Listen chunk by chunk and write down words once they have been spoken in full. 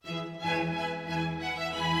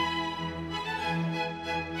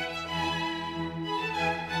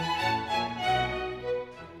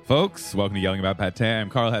Folks, welcome to Yelling About Pate. I'm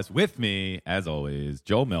Carl Hess. With me, as always,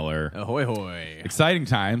 Joel Miller. Ahoy, hoy. Exciting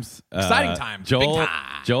times. Exciting times. Joel, Big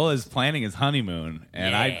time. Joel is planning his honeymoon,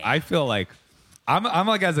 and Yeah. I feel like I'm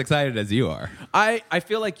like as excited as you are. I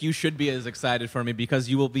feel like you should be as excited for me because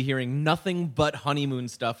you will be hearing nothing but honeymoon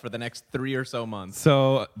stuff for the next 3 or so months.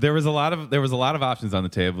 So there was a lot of options on the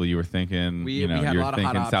table. You were thinking, We you had a were lot of hot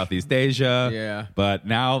thinking options. Southeast Asia. Yeah. But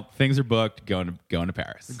now things are booked. Going to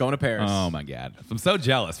Paris. Going to Paris. Oh my God, I'm so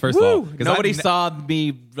jealous. First of all, 'cause Nobody I've ne- saw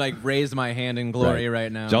me like raise my hand in glory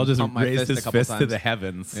right now. Joel just Pump my raised fist a his couple fist to times. the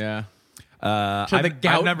heavens. Yeah. To the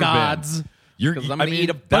gout gods. You're, 'Cause I'm I gonna mean, eat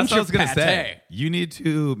a that's bunch what I was of gonna pate. say. You need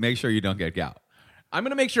to make sure you don't get gout. I'm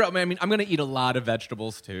going to make sure, I'm going to eat a lot of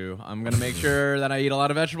vegetables too. I'm going to make sure that I eat a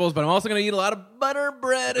lot of vegetables, but I'm also going to eat a lot of butter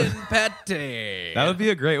bread and pate. That would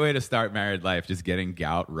be a great way to start married life, just getting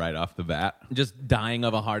gout right off the bat. Just dying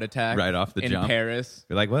of a heart attack. Right off the in jump. Paris.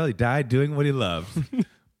 You're like, well, he died doing what he loved,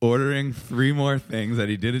 ordering 3 more things that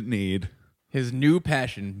he didn't need. His new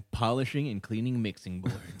passion, polishing and cleaning mixing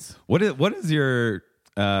boards. What is your?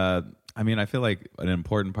 I mean, I feel like an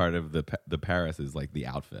important part of the Paris is like the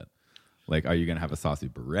outfit. Like, are you gonna have a saucy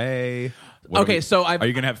beret? Okay, so are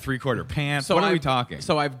you gonna have 3/4 pants? So what are we I've- talking?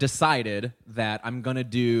 So I've decided that I'm gonna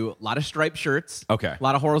do a lot of striped shirts. Okay. A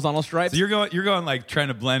lot of horizontal stripes. So you're going like trying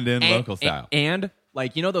to blend in local style. And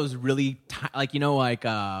like, you know those really like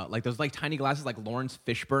those like tiny glasses like Lawrence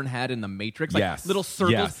Fishburne had in The Matrix, like Yes. little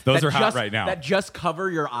circles. Yes. Those that are hot right now. That just cover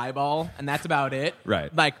your eyeball, and that's about it.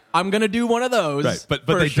 Right. Like I'm gonna do one of those. Right, but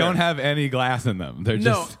for they sure. don't have any glass in them. They're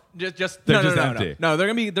No, just they're just no, empty. No, they're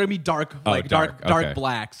gonna be dark, like dark, dark okay.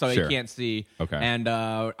 black, so Sure. you can't see. Okay. And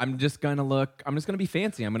I'm just gonna be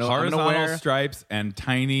fancy. I'm gonna horizontal wear. stripes and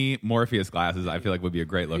tiny Morpheus glasses. I feel like would be a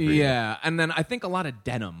great look for you. Yeah, and then I think a lot of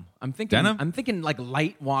denim. I'm thinking Denim? I'm thinking like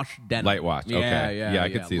light wash denim. Light wash, Yeah, okay. yeah, Yeah, I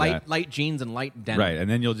could see that. Light jeans and light denim. Right, and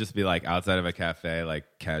then you'll just be like outside of a cafe, like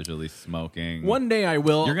casually smoking. One day I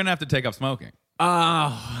will. You're gonna have to take up smoking.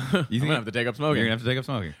 I'm think- gonna have to take up smoking. You're gonna have to take up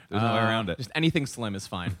smoking. There's no way around it. Just anything slim is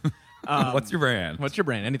fine. What's your brand? What's your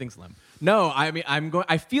brand? Anything slim? No, I mean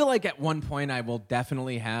I feel like at one point I will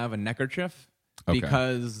definitely have a neckerchief. Okay.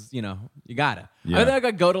 Because you gotta. Yeah. I think I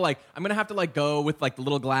could go to I'm gonna have to go with like the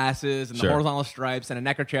little glasses and Sure. the horizontal stripes and a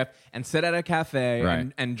neckerchief and sit at a cafe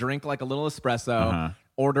Right. and drink like a little espresso. Uh-huh.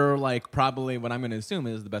 Order like probably what I'm gonna assume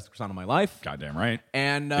is the best croissant of my life. Goddamn right.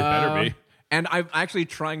 And better be. And I'm actually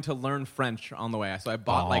trying to learn French on the way. So I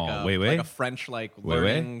bought wait. a French wait.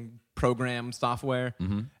 learning program software,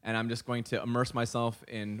 and I'm just going to immerse myself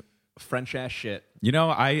in French ass shit. You know,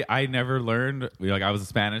 I never learned. I was a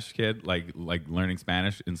Spanish kid, like learning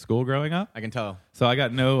Spanish in school growing up. I can tell. So I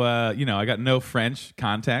got no French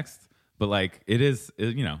context. But it is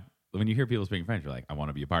when you hear people speaking French, you're like, I want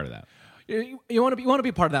to be a part of that. You want to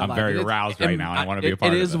be part of that. I'm life. very aroused right now, and I wanna be a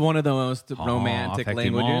part It of is it. one of the most romantic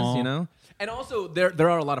effectivement. languages, And also, there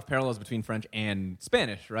are a lot of parallels between French and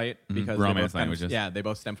Spanish, right? Because they Romance both kind of- languages. yeah, they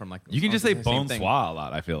both stem from You can just say the same thing. bonsoir a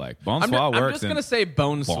lot. I feel like bonsoir I'm works. just gonna say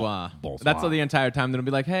bonsoir. Bonsoir. That's the entire time. They'll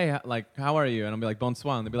be like, "Hey, how are you?" And I'll be like,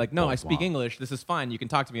 "Bonsoir." And they'll be like, "No, I speak Bonsoir. English. This is fine. You can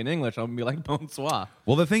talk to me in English." I'll be like, "Bonsoir."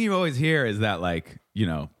 Well, the thing you always hear is that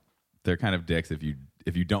they're kind of dicks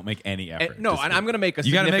if you don't make any effort. No, to and speak. I'm gonna make a.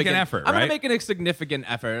 You gotta make an significant- effort, I'm right? gonna make a significant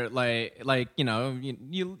effort.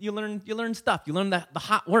 You learn stuff. You learn the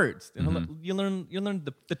hot words. You learn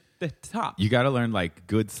the top. You got to learn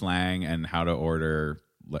good slang and how to order.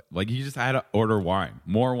 You just had to order wine,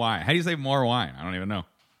 more wine. How do you say more wine? I don't even know.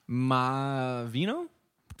 Ma vino.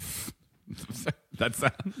 That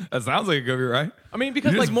sounds like it could be right. I mean,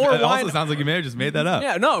 because You just- more it wine. also sounds like you may have just made that up.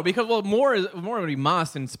 Yeah, no, because more would be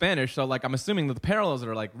mas in Spanish, so I'm assuming that the parallels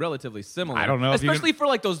are relatively similar. I don't know if you especially for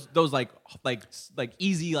those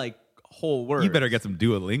easy whole words. You better get some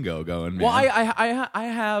Duolingo going, man. Well, I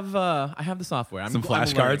have the software. Some I'm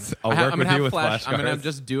flashcards? learning. I'll work I'm with gonna you have with I'm gonna flashcards.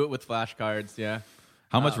 just do it with flashcards. Yeah.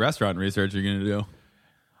 How much restaurant research are you going to do?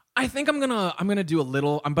 I think I'm gonna do a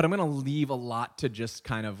little, but I'm gonna leave a lot to just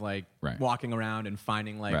kind of Right. walking around and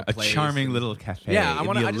finding Right. a A place charming and- little cafe. Yeah, I in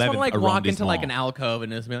want the to. I just want to 11th walk into an arrondissement. alcove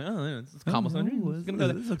and just be like, oh, it's cobblestone. It's gonna go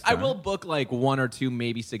this there. looks I fine. will book one or two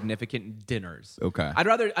maybe significant dinners. Okay. I'd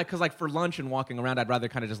rather because for lunch and walking around, I'd rather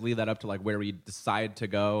kind of just leave that up to where we decide to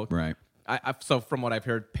go. Right. So from what I've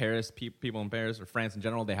heard, Paris people in Paris or France in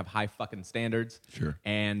general, they have high fucking standards. Sure.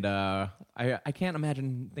 And I can't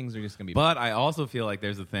imagine things are just gonna be. But I also feel like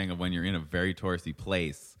there's a thing of when you're in a very touristy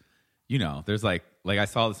place, there's like I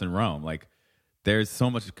saw this in Rome, there's so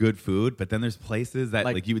much good food, but then there's places that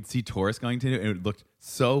Like- you would see tourists going to and it would look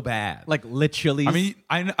so bad. Like lit chilies. I mean,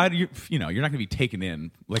 you're not going to be taken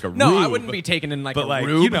in like a no, I rube, wouldn't be taken in like but a like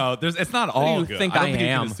rube. it's not all you good. think I don't I think you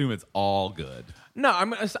am? can assume it's all good. No,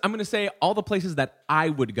 I'm gonna say all the places that I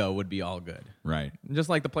would go would be all good. Right. Just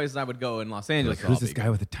like the places I would go in Los Angeles. Like, who's this guy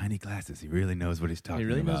with the tiny glasses? He really knows what he's talking He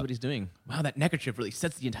really about. knows what he's doing. Wow, that neckerchief really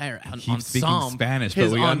sets the entire Keeps speaking ensemble. Spanish,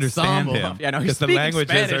 His but we understand ensemble. him. Yeah, no, he's because the speaking languages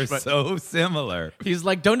Spanish, are but so similar. he's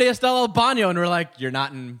like, "Donde está el baño?" And we're like, "You're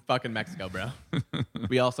not in fucking Mexico, bro.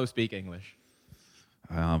 We also speak English."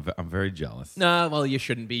 I'm very jealous. No, well, you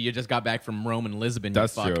shouldn't be. You just got back from Rome and Lisbon.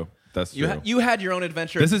 That's you fuck. true. That's You, true. you had your own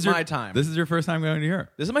adventure. This It's is my time. This is your first time going to Europe.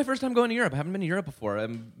 This is my first time going to Europe. I haven't been to Europe before.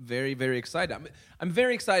 I'm very, very excited. I'm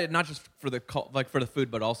very excited, not just for the for the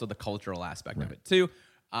food, but also the cultural aspect of it too.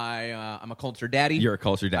 I'm a culture daddy. You're a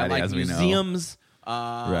culture daddy, I like as we know. museums.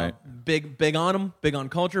 Right. Big on them. Big on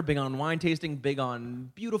culture. Big on wine tasting. Big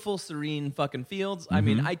on beautiful, serene fucking fields. I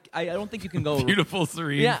mean, I don't think you can go Beautiful,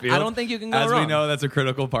 serene Yeah, fields. I don't think you can go As we wrong. know, that's a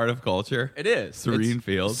critical part of culture. It is Serene It's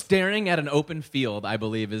fields. Staring at an open field, I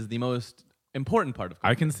believe, is the most important part of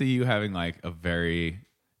culture. I can see you having like a very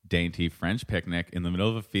dainty French picnic in the middle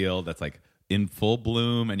of a field that's like in full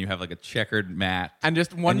bloom, and you have like a checkered mat And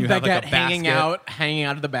just one you have, like, baguette a hanging basket.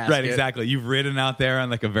 out of the basket. Right, exactly. You've ridden out there on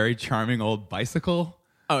like a very charming old bicycle.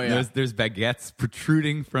 Oh, yeah. There's baguettes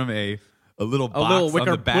protruding from a little box A little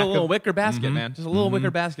wicker, on the back. little of, wicker basket, man. Just a little wicker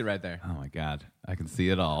basket right there. oh my god, I can see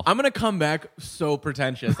it all. I'm gonna come back so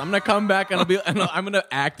pretentious. I'm gonna come back and I'm gonna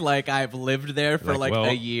act like I've lived there for like well,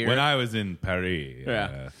 a year. When I was in Paris,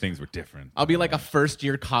 Yeah. things were different. I'll be like a first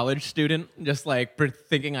year college student, just like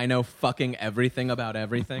thinking I know fucking everything about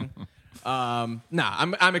everything. Nah,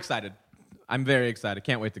 I'm excited. I'm very excited.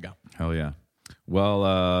 Can't wait to go. Hell yeah. Well,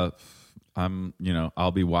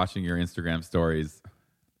 I'll be watching your Instagram stories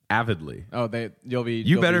avidly. Oh, you'll be.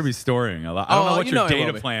 You better be storing a lot. I don't know what you your know I will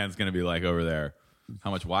data be. plan is going to be like over there. How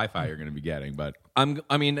much Wi-Fi you're going to be getting, but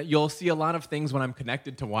I mean, you'll see a lot of things when I'm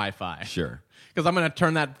connected to Wi-Fi. sure. Because I'm gonna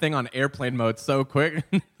turn that thing on airplane mode so quick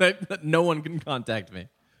that no one can contact me.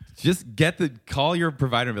 Just call your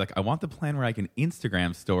provider and be like, I want the plan where I can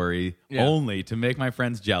Instagram story Yeah. only to make my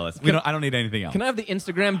friends jealous. I don't need anything else. Can I have the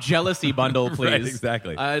Instagram jealousy bundle, please? Right,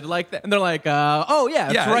 exactly. I'd like that. And they're like, oh, yeah,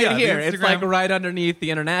 it's Yeah, right yeah, the here. It's like Instagram- right underneath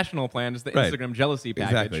the international plan. It's the Right. Instagram jealousy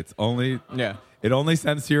package. Exactly. It's only Yeah. It only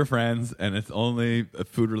sends to your friends, and it's only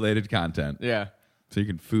food related content. Yeah. So you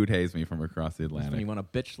can food haze me from across the And Atlantic. you want a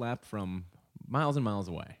bitch slap from miles and miles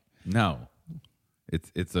away. No.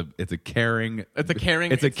 It's a caring It's a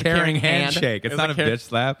caring- it's a it's a caring caring hand. handshake. It's It's not a a car- bitch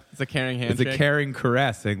slap. It's a caring handshake. It's a caring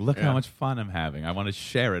caress saying, look Yeah. how much fun I'm having. I want to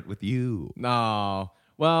share it with you. No.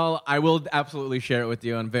 Well, I will absolutely share it with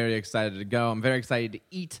you. I'm very excited to go. I'm very excited to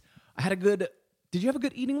eat. Did you have a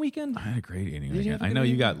good eating weekend? I had a great eating you weekend. have a I good know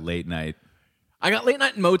you weekend? got late night. I got late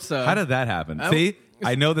night mozza. How did that happen? See?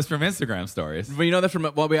 I know this from Instagram stories. But you know that from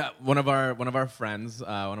we had one of our friends, one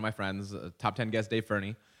of my friends, top 10 guest Dave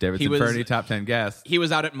Fernie. Davidson Fernie, top 10 guest. He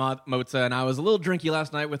was out at Mozza, and I was a little drinky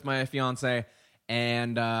last night with my fiance,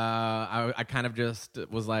 and I kind of just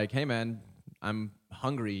was like, "Hey man, I'm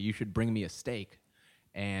hungry. You should bring me a steak."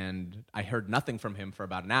 And I heard nothing from him for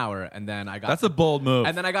about an hour, and then I got That's a bold move.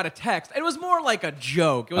 And then I got a text. It was more like a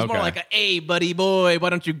joke. It was more Okay. like a, "Hey buddy boy, why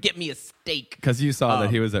don't you get me a steak?" Because you saw that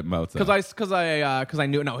he was at Mozart. Because I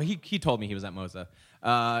knew. No, he told me he was at Moza,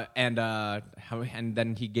 and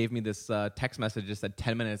then he gave me this text message that said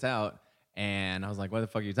 10 minutes out, and I was like, "What the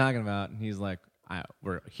fuck are you talking about?" And he's like,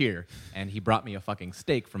 "We're here," and he brought me a fucking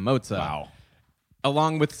steak from Moza. Wow.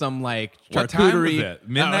 Along with some like charcuterie. What time was it?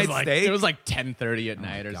 Midnight steak? It was like 10:30 at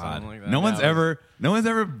night or something like that. No one's That was-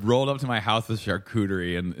 ever rolled up to my house with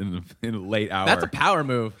charcuterie in a late hour. That's a power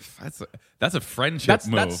move. That's a friendship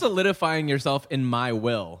move. That's solidifying yourself in my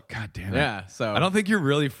will. God damn it. Yeah, so I don't think you're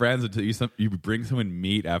really friends until you bring someone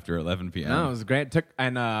meat after 11 p.m. No, it was great.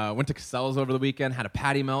 Went to Casel's over the weekend. Had a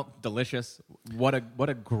patty melt, delicious. What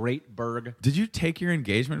a great burg. Did you take your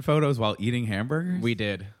engagement photos while eating hamburgers? We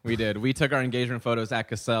did. We took our engagement photos at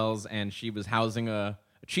Casel's, and she was housing a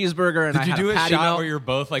cheeseburger, and Did I you had do a a patty shot melt. where you're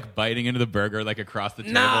both like biting into the burger like across the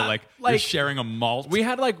table, Nah, like you're like- sharing a malt? We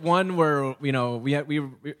had like one where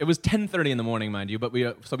it was 10:30 in the morning, mind you, but we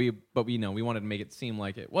wanted to make it seem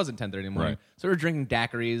like it wasn't 10:30 in the morning, Right. so we were drinking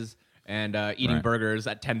daiquiris and eating Right. burgers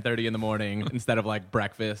at 10:30 in the morning instead of like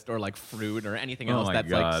breakfast or like fruit or anything Oh else my that's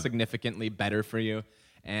God. like significantly better for you.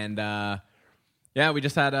 And yeah, we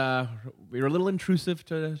just had we were a little intrusive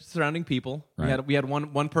to surrounding people. Right. We had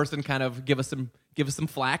one person kind of give us some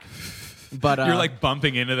flack. But You're like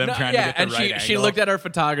bumping into them, trying to get the and right she angle. looked at her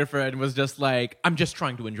photographer and was just like, "I'm just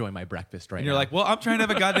trying to enjoy my breakfast right and now." you're like, well, I'm trying to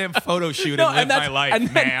have a goddamn photo shoot No, and live that's- my life, and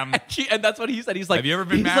then- ma'am. And that's what he said. He's like, Have you ever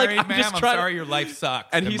been he's married, like, ma'am? I'm trying- sorry, your life sucks.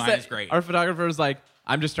 And he mine said, is great. our photographer was like,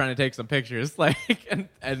 "I'm just trying to take some pictures." Like,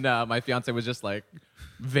 and my fiance was just like,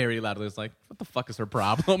 very loudly, was like, "What the fuck is her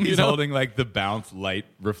problem?" He's you know? holding like the bounce light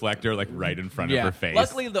reflector like right in front of her face.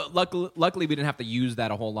 Luckily, we didn't have to use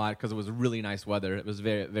that a whole lot because it was really nice weather. It was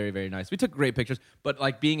very, very, very nice. We took great pictures, but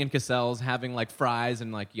like being in Cassell's, having like fries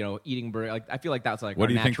and like eating burger, like I feel like that's like What our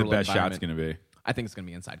do you think the natural best shot's environment. going to be? I think it's gonna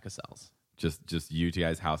be inside Cassell's. Just you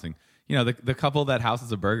guys housing. You know, the couple that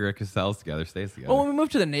houses a burger at Cassell's together stays together. Well, when we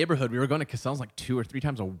moved to the neighborhood, we were going to Cassell's like 2 or 3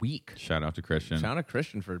 times a week. Shout out to Christian. Shout out to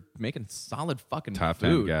Christian for making solid fucking Top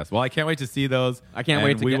food. 10 guest. Well, I can't wait to see those. I can't And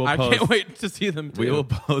wait to we get, will I post, can't wait to see them too. We will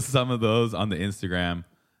post some of those on the Instagram.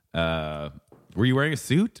 Were you wearing a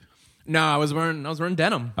suit? No, I was wearing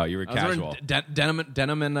denim. Oh, you were I was wearing casual.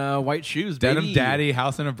 denim and white shoes. Denim baby. Daddy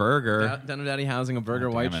house and a burger. Denim Daddy housing a burger,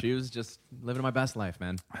 Oh, white damn it. shoes, just living my best life,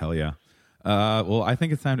 man. Hell yeah. Well, I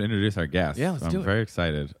think it's time to introduce our guest. Yeah, let's I'm do it. very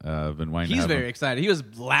excited. I've been waiting. He's to have very him. excited. He was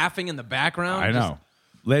laughing in the background. I know.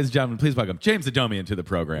 Ladies and gentlemen, please welcome James Adomian to the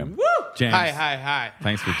program. Woo! James, Hi.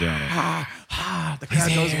 thanks for doing it. The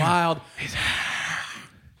crowd goes wild.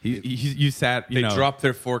 You sat. They know, drop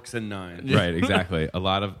their forks and knives. Right, exactly. A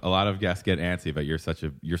lot of guests get antsy, but you're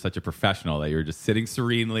such a professional that you're just sitting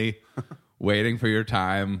serenely, waiting for your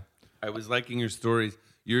time. I was liking your stories.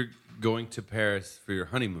 You're going to Paris for your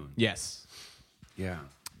honeymoon. Yes. Yeah.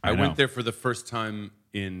 I I know. went there for the first time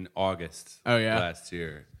in August Oh, yeah? last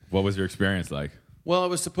year. What was your experience like? Well, I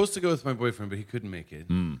was supposed to go with my boyfriend, but he couldn't make it.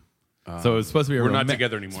 So it was supposed to be a we're not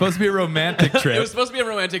together anymore. Supposed to be a romantic trip. It was supposed to be a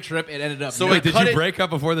romantic trip. It ended up. So not. I Wait, did cut you it- break up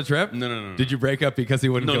before the trip? No. Did you break up because he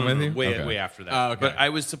wouldn't No, come with you? way, Okay. way after that. Oh, okay. But I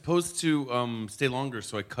was supposed to stay longer,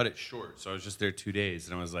 so I cut it short. So I was just there 2 days,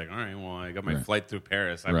 and I was like, all right, well, I got my Right. flight through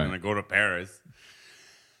Paris. I'm Right. going to go to Paris.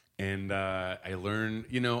 And I learned,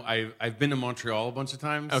 I've been to Montreal a bunch of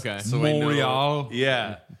times. Okay. So Montreal.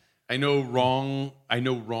 Yeah. I know wrong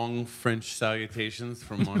French salutations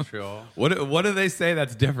from Montreal. What do they say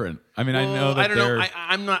that's different? I mean, I know that I don't they're know.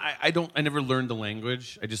 I'm not. I never learned the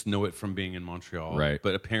language. I just know it from being in Montreal. Right.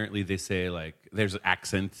 But apparently they say like there's an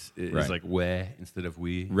accent. It's Right. like ouais instead of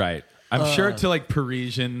oui. right. I'm sure to like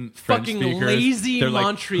Parisian French Fucking speakers, lazy they're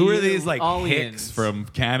like, who are these like Montrealians? hicks from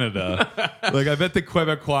Canada? Like, I bet the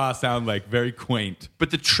Quebecois sound like very quaint.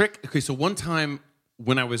 But the trick. Okay, so one time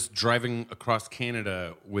when I was driving across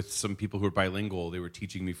Canada with some people who were bilingual, they were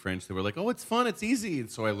teaching me French. They were like, "Oh, it's fun, it's easy," and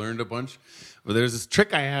so I learned a bunch. But there's this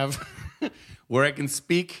trick I have where I can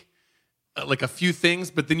speak like a few things,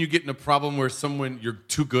 but then you get in a problem where you're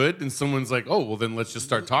too good, and someone's like, "Oh, well, then let's just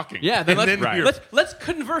start talking." Yeah, then And let's, you're- let's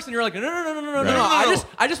converse, and you're like, no. no.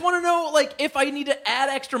 I just want to know like if I need to add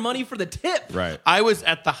extra money for the tip. Right. I was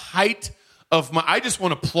at the height of my. I just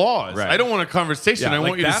want applause. Right. I don't want a conversation. I like,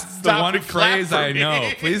 want you to that's stop the one and clap phrase for I me.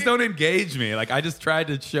 know. Please don't engage me. Like, I just tried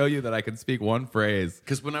to show you that I can speak one phrase.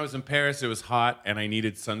 Because when I was in Paris, it was hot and I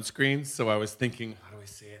needed sunscreen. So I was thinking, how do I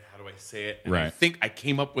say it? How do I say it? And I Right. think I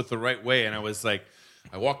came up with the right way. And I was like,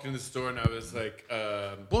 I walked in the store and I was like,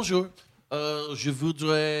 bonjour. Je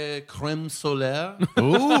voudrais crème solaire.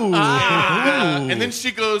 Ooh. And then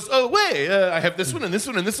she goes, oh, wait, I have this one and this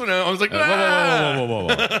one and this one. And I was like,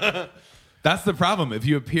 Whoa. That's the problem. If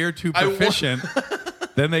you appear too I wa- proficient,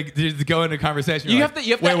 then they just go into conversation. You You're have like, to.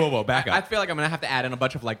 You have wait, to, whoa, back up. I feel like I'm gonna have to add in a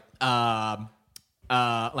bunch of like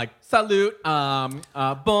salut, bon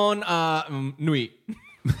nuit.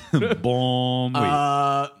 Boom.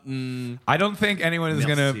 I don't think anyone is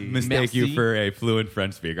going to Merci. mistake you Merci. for a fluent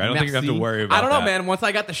French speaker. I don't think you have to Merci. worry about I don't know, that. man. Once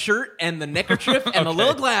I got the shirt and the neckerchief and the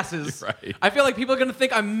little glasses, Right. I feel like people are gonna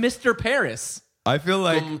think I'm Mr. Paris. I feel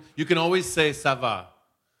like You can always say ça va.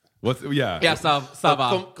 yeah. Yeah, ça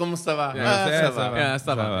va. Comment ça va? Yeah, ça va. Yeah,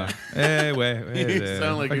 ça va. Eh, ouais, You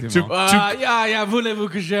sound like you're too. Yeah, voulez-vous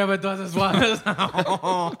que je avec toi ce soir?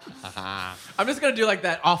 I'm just gonna do like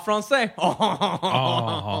that en français.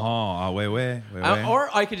 wait. Or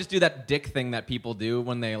I could just do that dick thing that people do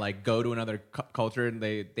when they like go to another culture and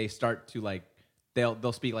they start to like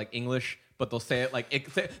they'll speak like English, but they'll say it like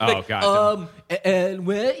gotcha. And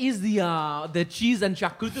where is the cheese and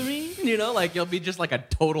charcuterie? You know, like you'll be just like a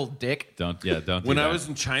total dick. Don't do When that. I was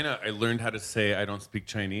in China, I learned how to say I don't speak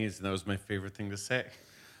Chinese, and that was my favorite thing to say.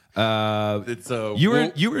 It's you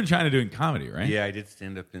were in China doing comedy, right? Yeah, I did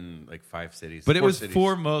stand up in like 5 cities, But it 4 was cities.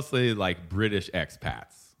 for mostly like British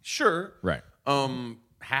expats. Sure, Right.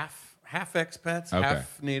 half half expats, Okay.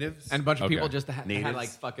 half natives. And a bunch of people Okay. just had Natives? like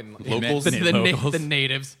fucking Locals? the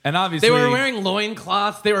natives. And obviously- they were wearing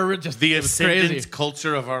loincloths. They were just the it was ascendant crazy.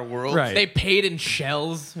 culture of our world. Right. They paid in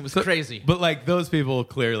shells. It was crazy. But like those people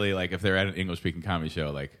clearly, like if they're at an English speaking comedy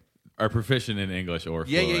show, like are proficient in English or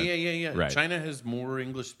Yeah, fluent. yeah. Right. China has more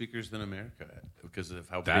English speakers than America because of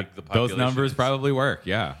how That, big the population those numbers is. probably work.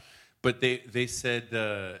 Yeah. But they said,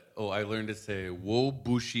 I learned to say wo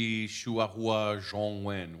bushi shuahua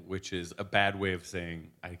zhongwen, which is a bad way of saying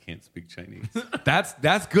I can't speak Chinese.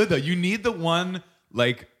 That's good though. You need the one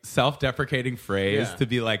like self-deprecating phrase Yeah. to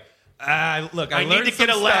be like, look, I need learned to some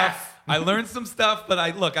get a stuff. laugh. I learned some stuff, but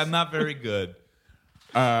I'm not very good.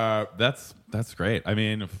 That's great. I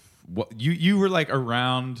mean, you were like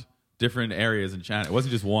around different areas in China. It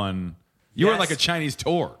wasn't just one. You were Yes. like a Chinese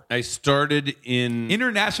tour. I started in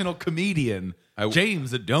International comedian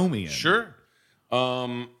James Adomian. Sure.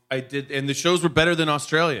 I did, and the shows were better than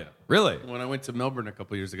Australia. Really? When I went to Melbourne a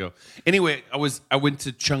couple years ago. Anyway, I went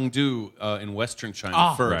to Chengdu in Western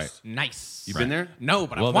China first. right. Nice. You been there? No,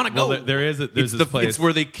 but I want to go. There's It's this place. it's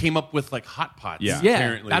where they came up with like hot pots. Yeah. Yeah,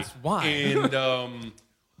 apparently. that's why. And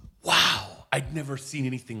wow, I'd never seen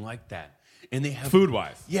anything like that. And they have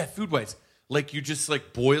food-wise. Yeah, food wise. Like you just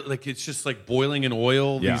like boil, like it's just like boiling in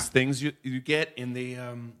oil. Yeah. These things you get, and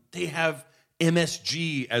they have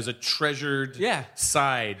MSG as a treasured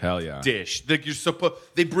side Hell yeah. dish. Like you're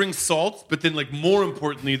they bring salt, but then like more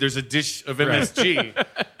importantly, there's a dish of MSG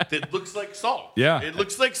that looks like salt. Yeah. It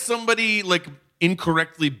looks like somebody like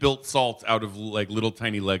incorrectly built salt out of like little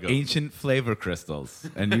tiny Legos. Ancient flavor crystals,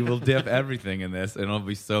 and you will dip everything in this, and it'll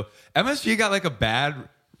be so. MSG got like a bad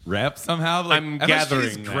rep somehow. Like, I'm MSG gathering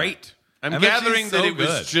is that. great. I'm MSG is gathering so that it was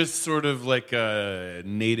good. just sort of like a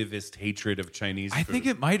nativist hatred of Chinese I food. think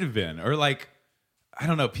it might have been, or like, I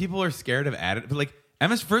don't know. People are scared of added, but like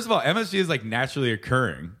first of all, MSG is like naturally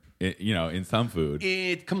occurring, in some food.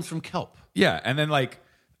 It comes from kelp. Yeah, and then like,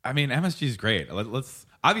 I mean, MSG is great. Let's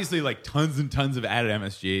obviously like tons and tons of added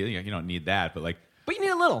MSG. You don't need that, but like, But you need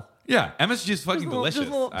a little. yeah, MSG is fucking Just a little- delicious. just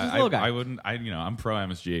a little guy. I wouldn't. I'm pro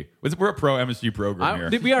MSG. We're a pro MSG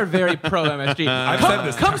program here. We are very pro MSG. said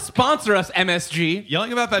this Come sponsor us, MSG.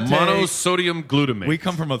 Yelling about pate. Monosodium glutamate. We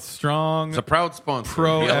come from a strong it's a proud sponsor.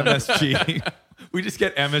 pro Yeah. MSG. We just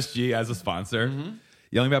get MSG as a sponsor. Mm-hmm.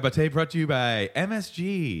 Yelling About Pate brought to you by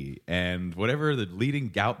MSG and whatever the leading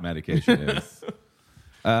gout medication is.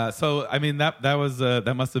 So I mean that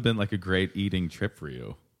that must have been like a great eating trip for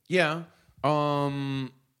you. Yeah.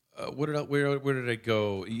 Where did I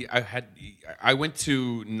go? I went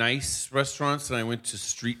to nice restaurants and I went to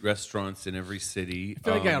street restaurants in every city. I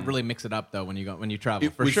feel like I gotta really mix it up though when you travel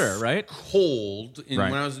It for was sure, right? Cold. And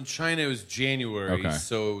Right. when I was in China, it was January, Okay.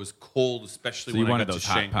 so it was cold, especially So you when I wanted got those to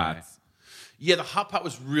hot Shanghai. pots. Yeah, the hot pot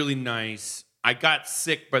was really nice. I got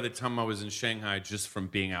sick by the time I was in Shanghai just from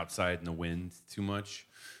being outside in the wind too much.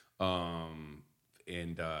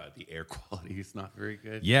 And the air quality is not very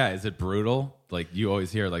good. Yeah, is it brutal? Like you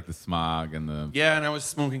always hear like the smog and the Yeah, and I was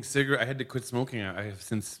smoking cigarette. I had to quit smoking. I have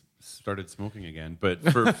since started smoking again. But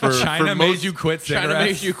for China for made most, you quit cigarettes. China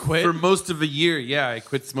made you quit. for most of a year, yeah, I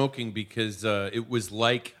quit smoking because it was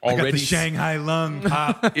like I got already the Shanghai lung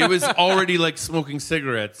pop. it was already like smoking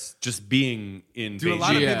cigarettes just being in Do a Beijing.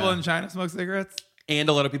 lot of Yeah. people in China smoke cigarettes? And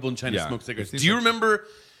a lot of people in China Yeah. smoke cigarettes. It seems Do you like- remember?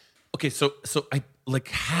 Okay, so I like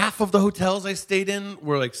half of the hotels I stayed in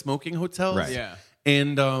were like smoking hotels. Right. Yeah.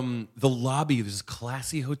 And the lobby, there's this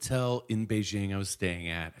classy hotel in Beijing I was staying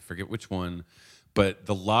at. I forget which one, but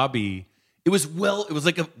the lobby, it was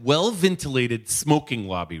like a well ventilated smoking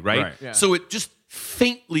lobby, right? Right. Yeah. So it just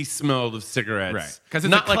faintly smelled of cigarettes, Right. Because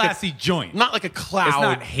it's Not a classy joint. not like a cloud. It's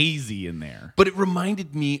not hazy in there. But it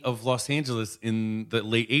reminded me of Los Angeles in the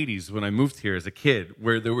late 80s when I moved here as a kid,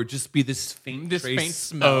 where there would just be this faint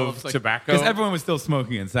smell of of, like- tobacco. Because everyone was still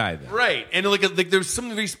smoking inside then. Right. And like there was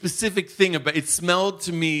some very specific thing about it. Smelled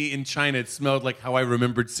to me in China, it smelled like how I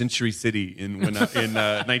remembered Century City in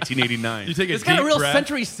 1989. You take a It's got a deep real breath.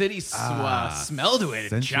 Century City smell to it in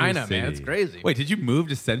Century China, City. man. It's crazy. Wait, did you move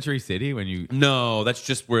to Century City when you? No, that's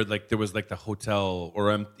just where like there was like the hotel,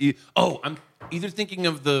 or I'm either thinking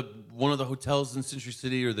of one of the hotels in Century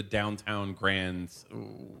City or the downtown Grand.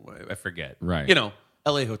 I forget. Right.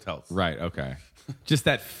 LA hotels. Right. Okay. Just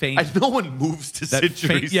that faint. No one moves to that Century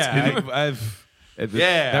faint. City. Yeah. I've.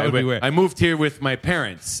 Yeah, That would be weird. I moved here with my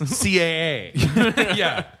parents. CAA.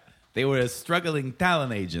 Yeah. They were struggling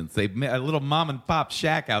talent agents. They made a little mom and pop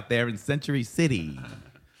shack out there in Century City.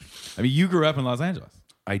 I mean, you grew up in Los Angeles,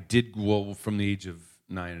 I did from the age of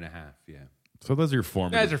 9.5. Yeah. so those are your Guys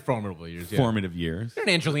formative, are formidable years. Yeah. formative years. You're an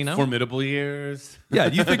Angelino. Formidable years. Yeah.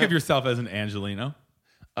 Do you think of yourself as an Angelino?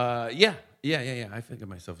 Yeah. Yeah. I think of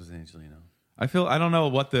myself as an Angelino. I don't know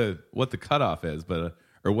what the cutoff is, but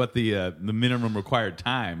or what the minimum required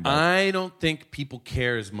time. But. I don't think people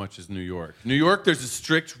care as much as New York. New York, there's a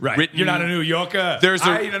strict written. You're not a New Yorker.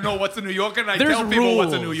 I don't know what's a New Yorker, and I tell people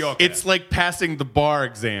what's a New Yorker. It's like passing the bar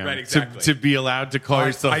exam Right, exactly. to be allowed to call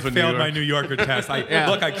yourself a New I failed Yorker. my New Yorker test.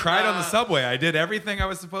 Look, I cried on the subway. I did everything I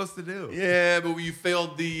was supposed to do. Yeah, but you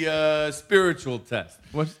failed the spiritual test.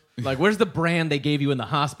 Where's the brand they gave you in the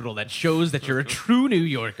hospital that shows that you're a true New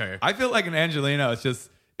Yorker? I feel like an Angelino. It's just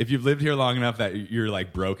if you've lived here long enough that you're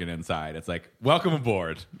like broken inside. It's like welcome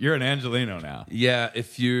aboard. You're an Angelino now. Yeah,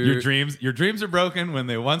 if your Your dreams are broken when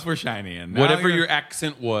they once were shiny, and now whatever your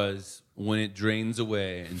accent was, when it drains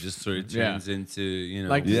away and just sort of turns into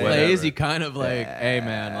Like whatever. lazy, kind of like, hey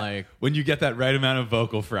man, like when you get that right amount of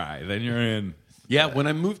vocal fry, then you're in. Yeah, when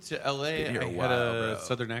I moved to LA, I had wild, a bro.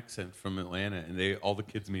 southern accent from Atlanta, and all the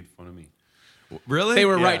kids made fun of me. Really? they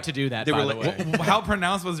were Yeah. right to do that. They by were the like, way. How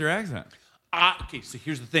pronounced was your accent? Okay, so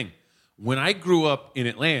here's the thing. When I grew up in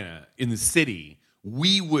Atlanta, in the city,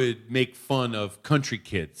 we would make fun of country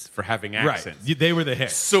kids for having accents. Right. They were the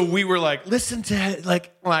hits. So we were like, listen to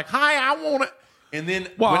like hi, I want to. And then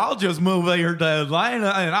Well, I'll just move here to Atlanta,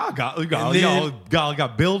 and I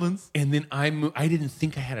got buildings. And then I moved. I didn't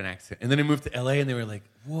think I had an accent. And then I moved to LA, and they were like,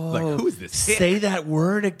 "Whoa, Like, who is this Say that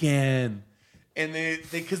word again." And they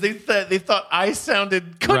thought I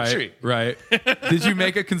sounded country. Right. Did you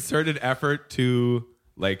make a concerted effort to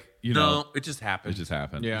like No, it just happened. It just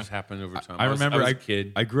happened. It just happened over time. I remember I was a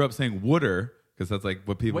kid. I grew up saying wooder because that's like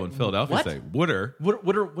what people in Philadelphia what? say. Wooder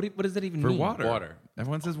What does that even for mean? water. Water.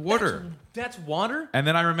 Everyone says water. That's water. And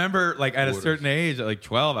then I remember like at a Waters. certain age, at like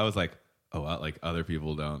 12, I was like, oh, well, like other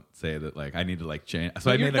people don't say that. Like I need to like change.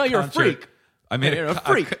 So I made you're a freak. I made You're a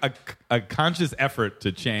freak. a conscious effort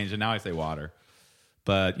to change, and now I say water.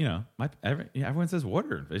 But everyone says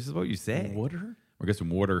water. This is what you say. Water. Or get some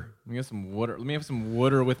water. Let me have some water. Let me have some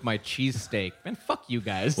water with my cheesesteak. Man, fuck you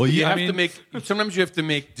guys. Well, You I have mean- to make. Sometimes you have to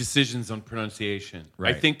make decisions on pronunciation.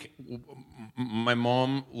 Right. I think my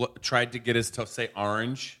mom tried to get us to say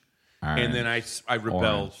orange. And then I rebelled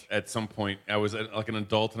Orange. at some point. I was like an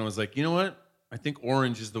adult, and I was like, you know what? I think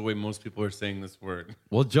orange is the way most people are saying this word.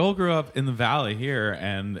 Well, Joel grew up in the valley here,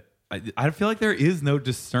 and I feel like there is no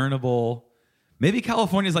discernible. Maybe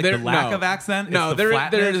California is like the lack of accent. No, It's the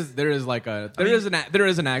flatness. there is like a there is an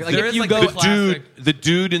accent. Like there if is you like go the classic- The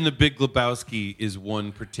dude in the Big Lebowski is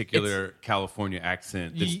one particular California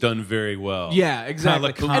accent that's done very well. yeah, exactly.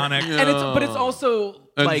 laconic. And it's also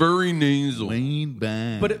And like very nasal. lean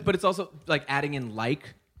back. but it's also like adding in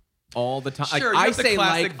like all the time. Sure, like, you I have the say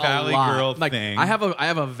classic like Valley a lot. girl like, thing. I have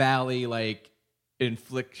a valley like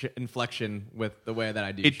inflection with the way that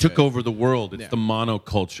I do. It shit. took over the world. It's Yeah. the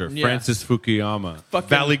monoculture. Yeah. Francis Fukuyama. Fucking-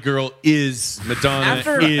 Valley Girl is Madonna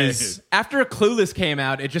After Clueless came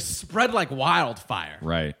out, it just spread like wildfire.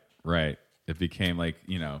 right. It became like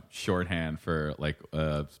shorthand for like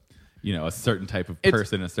a certain type of It's-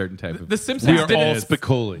 person, a certain type of. The Simpsons We are did all it.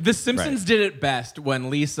 Spicoli. The Simpsons Right. did it best when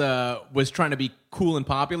Lisa was trying to be cool and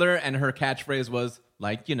popular, and her catchphrase was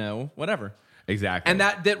like, whatever. Exactly. And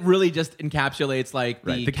that really just encapsulates like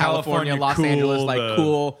the, Right. The California, California Los cool, Angeles like the-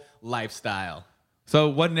 cool lifestyle. So,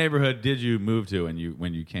 what neighborhood did you move to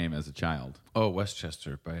when you came as a child? Oh,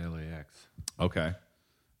 Westchester by LAX. Okay,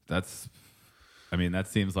 that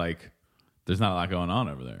seems like there's not a lot going on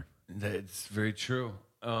over there. That's very true.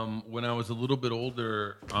 When I was a little bit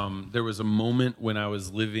older, there was a moment when I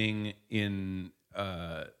was living in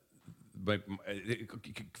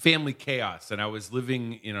family chaos, and I was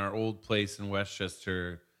living in our old place in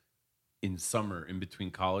Westchester in summer, in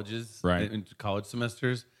between colleges, Right. in college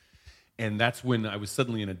semesters. And that's when I was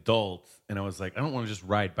suddenly an adult, and I was like, I don't want to just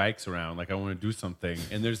ride bikes around. Like, I want to do something.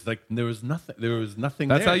 And there was nothing.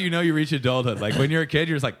 That's there. how you know you reach adulthood. Like when you're a kid,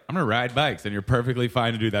 you're just like, I'm gonna ride bikes, and you're perfectly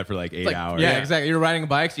fine to do that for like 8 hours. Yeah, exactly. You're riding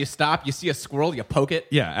bikes, you stop, you see a squirrel, you poke it.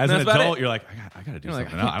 Yeah, as And an that's about adult, it. you're like, I gotta do You're like,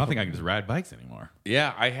 something else. I don't think I can just ride bikes anymore.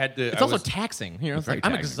 Yeah, I had to. It's also taxing. It's very like,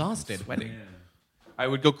 I'm taxing. exhausted. I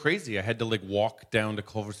would go crazy. I had to like walk down to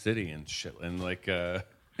Culver City and shit, and like,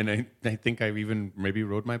 and I think I even maybe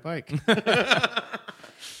rode my bike.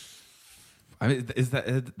 I mean,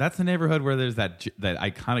 that's the neighborhood where there's that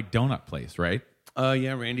iconic donut place, right?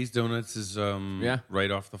 Yeah, Randy's Donuts is Yeah. right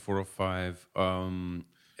off the 405.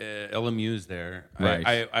 LMU is there.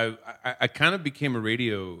 Right. I kind of became a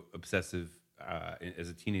radio obsessive as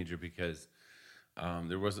a teenager because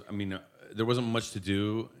there wasn't much to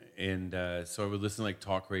do, and so I would listen to like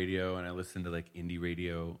talk radio, and I listened to like indie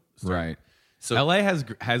radio. stuff. Right. So LA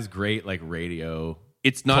has great like radio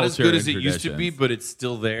it's not as culture good as and it used to be, traditions. but it's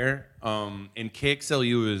still there. And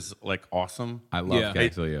KXLU is like awesome. I love Yeah.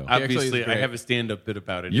 KXLU. Obviously, is I great. have a stand-up bit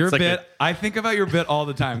about it. Your It's like bit, I think about your bit all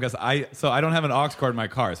the time because I don't have an aux cord in my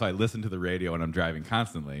car, so I listen to the radio when I'm driving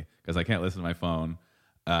constantly because I can't listen to my phone.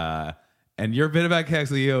 And your bit about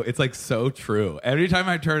KXLU, it's like so true. Every time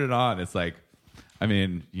I turn it on, it's like, I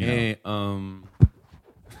mean, you know, Hey,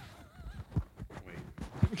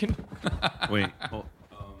 wait. Hold,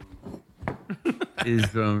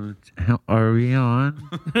 Are we on?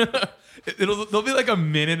 there'll be like a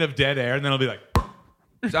minute of dead air, and then it'll be like,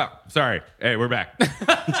 oh, sorry, hey, we're back.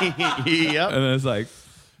 yep. And then it's like,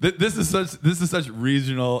 this is such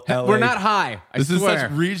regional LA. We're not high. I This is swear.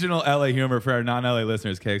 such regional LA humor for our non-LA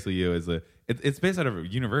listeners. KXLU is it's based out of a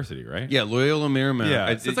university, right? Yeah, Loyola Marymount. Yeah,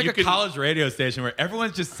 it's like you a can- college radio station where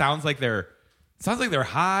everyone just sounds like they're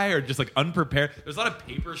high or just like unprepared. There's a lot of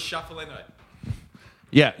paper shuffling. Like,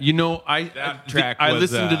 Yeah, That track I was,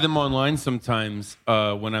 listen to them online sometimes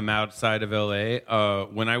when I'm outside of LA.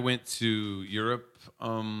 When I went to Europe,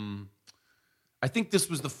 I think this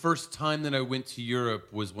was the first time that I went to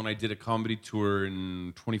Europe was when I did a comedy tour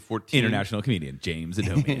in 2014. international comedian James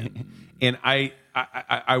Adomian. And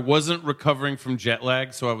I wasn't recovering from jet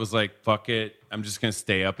lag, so I was like, fuck it. I'm just going to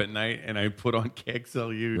stay up at night. And I put on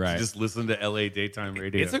KXLU Right. to just listen to LA daytime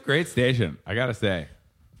radio. It's a great station, I gotta say.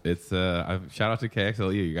 It's shout out to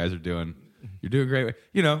KXLU. You guys are doing great.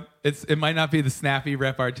 You know, it might not be the snappy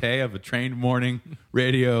repartee of a trained morning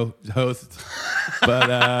radio host,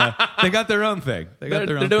 but they got their own thing.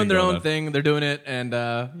 They're doing their own thing. They're doing it, and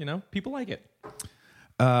people like it.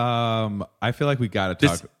 I feel like we got to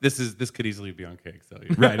talk. This could easily be on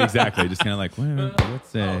KXLU. Right, exactly. Just kind of like, well, let's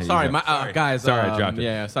say. Sorry, guys. Sorry, I dropped it.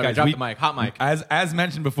 Yeah, sorry, Guys, I dropped we- the mic. Hot mic. As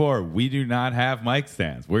mentioned before, we do not have mic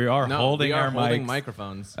stands. We are holding we are our holding mics.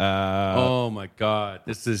 microphones. Oh my God!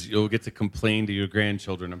 You'll get to complain to your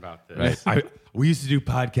grandchildren about this. Right. We used to do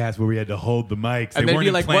podcasts where we had to hold the mics. They and they'd weren't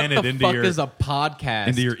be like, "What implanted the into fuck your is a podcast?"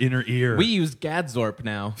 into your inner ear. We use Gadzorp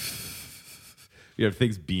now. You have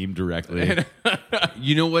things beamed directly.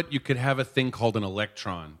 You know what? You could have a thing called an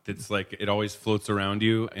electron. That's like it always floats around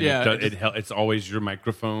you, and Yeah, it's always your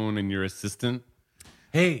microphone and your assistant.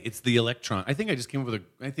 Hey, it's the electron. I think I just came up with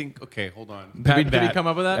okay, hold on. Patent did he that. come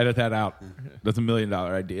up with that? Edit that out. That's $1 million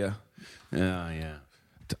idea. Yeah.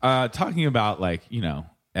 Talking about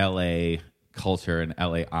LA culture and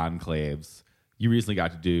LA enclaves, you recently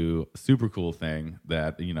got to do a super cool thing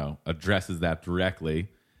that addresses that directly,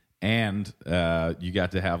 and you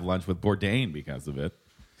got to have lunch with Bourdain because of it.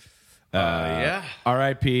 Yeah.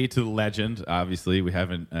 R.I.P. to the legend. Obviously, we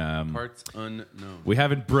haven't Parts unknown. we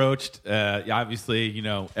haven't broached. Obviously,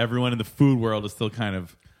 everyone in the food world is still kind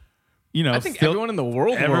of I think everyone in the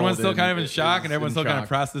world. everyone's still kind of in shock, and everyone's in still kind of shock.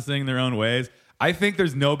 processing their own ways. I think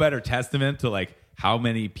there's no better testament to like how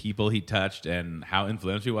many people he touched and how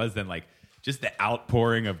influential he was than like just the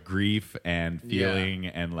outpouring of grief and feeling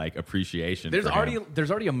and like appreciation. There's for him.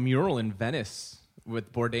 already a mural in Venice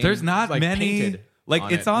with Bourdain. There's not like, many. painted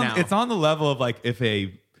Like it's now. on the level of like if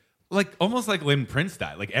almost like when Prince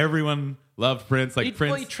died. Like everyone loved Prince. Like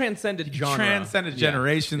Prince he transcended genre. transcended Yeah.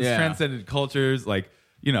 generations, Yeah. transcended cultures. Like,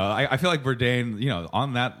 I feel like Bourdain,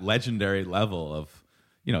 on that legendary level of,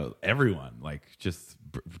 everyone, like just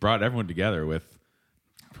brought everyone together with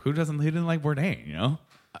who didn't like Bourdain,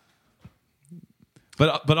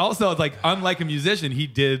 But also, like, unlike a musician, he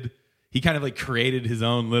kind of like created his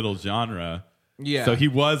own little genre. Yeah. So he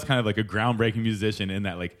was kind of like a groundbreaking musician in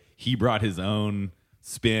that, like, he brought his own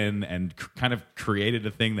spin and kind of created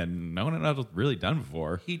a thing that no one else had really done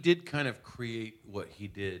before. He did kind of create what he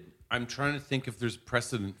did. I'm trying to think if there's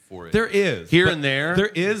precedent for it. There is Here but and there. There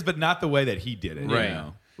is, but not the way that he did it.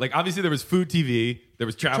 Right. Like obviously there was food TV, there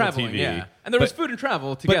was traveling TV, yeah. And there was but- food and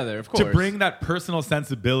travel but together, of course. To bring that personal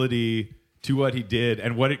sensibility to what he did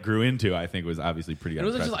and what it grew into, I think was obviously pretty And it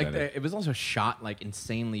was just like unprecedented. it was also shot like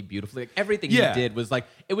insanely beautifully. Like everything Yeah. he did was like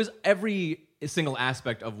it was every single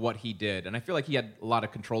aspect of what he did, and I feel like he had a lot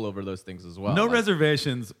of control over those things as well. No Like,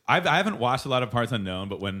 Reservations. I haven't watched a lot of Parts Unknown,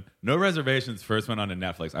 but when No Reservations first went on to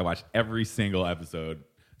Netflix, I watched every single episode,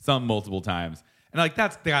 some multiple times. And like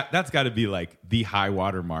that's got to be like the high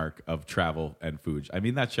watermark of travel and food. I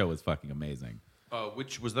mean, that show was fucking amazing.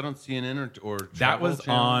 Which was that on CNN or That Travel was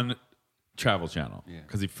Channel? on Travel Channel. Yeah.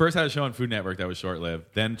 Because he first had a show on Food Network that was short-lived.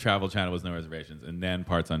 Then Travel Channel was No Reservations. And then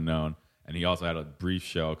Parts Unknown. And he also had a brief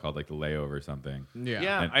show called like The Layover or something.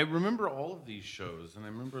 Yeah, And- I remember all of these shows, and I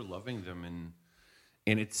remember loving them.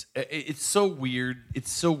 And it's so weird.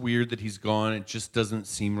 It's so weird that he's gone. It just doesn't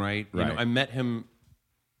seem right. You know, Right. I met him,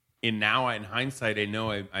 and now in hindsight, I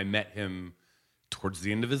know I met him towards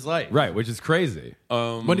the end of his life. Right, which is crazy.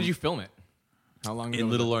 when did you film it? How long ago in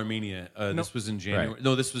was Little Armenia. This was in January. Right.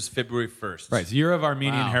 No, this was February 1st. Right. So Year of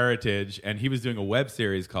Armenian Wow. Heritage, and he was doing a web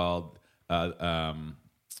series called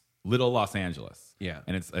Little Los Angeles. Yeah.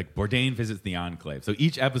 And it's like Bourdain visits the enclave. So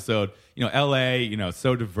each episode, LA,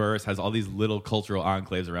 so diverse, has all these little cultural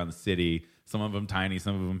enclaves around the city. Some of them tiny,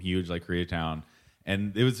 some of them huge, like Koreatown.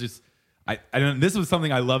 And it was just, I don't. This was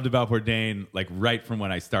something I loved about Bourdain, like right from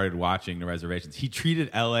when I started watching The Reservations. He treated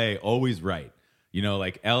LA always right.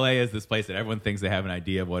 Like LA is this place that everyone thinks they have an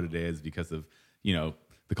idea of what it is because of,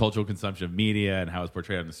 the cultural consumption of media and how it's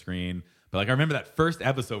portrayed on the screen. But like I remember that first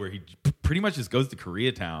episode where he pretty much just goes to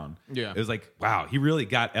Koreatown. Yeah. It was like, wow, he really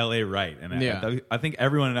got LA right. And Yeah. I think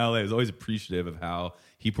everyone in LA is always appreciative of how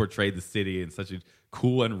he portrayed the city in such a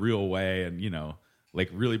cool and real way, and like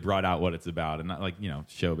really brought out what it's about, and not like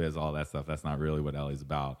showbiz, all that stuff. That's not really what LA's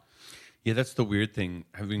about. Yeah, that's the weird thing.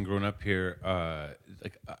 Having grown up here,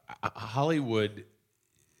 Hollywood.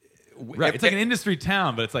 Right. It's like an industry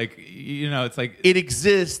town, but it's like it's like It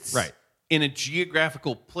exists Right. in a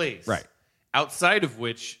geographical place. Right. Outside of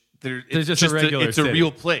which there's it's just a regular it's city. a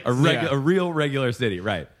real place. a real regular city,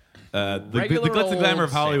 right? The Regular glitz and glamour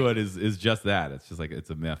of old Hollywood is just that. It's just like it's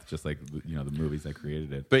a myth, just like the movies that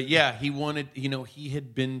created it. But yeah, he wanted, he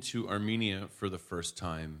had been to Armenia for the first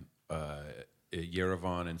time,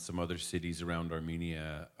 Yerevan and some other cities around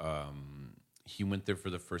Armenia. He went there for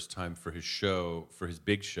the first time for his show, for his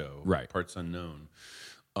big show, Right. Parts Unknown.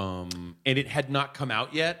 And it had not come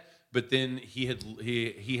out yet, but then he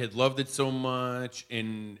had loved it so much,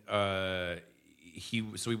 and he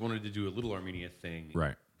wanted to do a Little Armenia thing,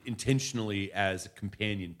 Right. intentionally as a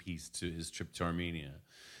companion piece to his trip to Armenia.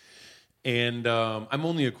 And I'm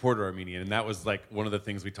only a quarter Armenian, and that was like one of the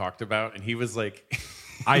things we talked about. And he was like,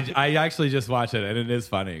 I actually just watched it, and it is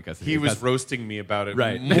funny because he was roasting me about it,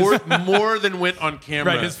 Right. more than went on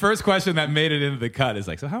camera. right. His first question that made it into the cut is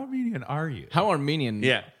like, "So how Armenian are you?" How Armenian?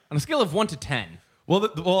 Yeah. On a scale of 1 to 10.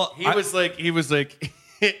 Well, He was like,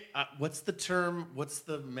 what's the term? What's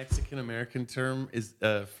the Mexican American term? Is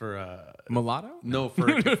for Mulatto? no for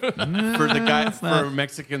the guy for a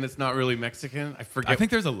Mexican that's not really Mexican. I forget. I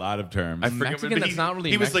think there's a lot of terms. I forget. Mexican but that's not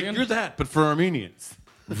really He was Mexican? like, "You're that, but for Armenians."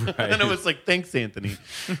 And I was like, "Thanks, Anthony."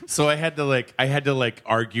 So I had to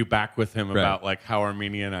argue back with him about like how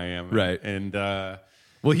Armenian I am. Right. And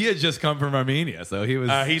Well, he had just come from Armenia, so he was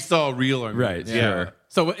he saw real Armenian. right. Sure.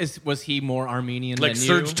 So was he more Armenian Like than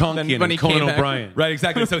Serge you? Tonkin Than when and he came Conan back? O'Brien. Right.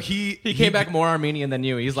 Exactly. So he He came back more Armenian than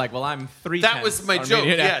you. He's like, well, I'm 3 That was my joke.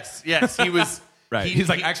 Armenian. Yes. He was Right. He's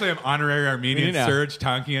like, actually, I'm honorary Armenian. Yeah. Serge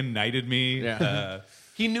Tankian knighted me. Yeah.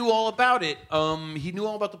 He knew all about it. He knew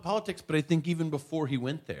all about the politics, but I think even before he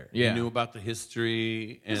went there, Yeah. he knew about the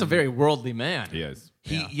history. And He's a very worldly man. He is.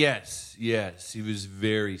 yes, he was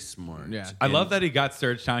very smart. Yeah. I love that he got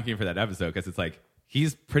Serge Tankian for that episode because it's like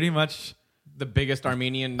he's pretty much. The biggest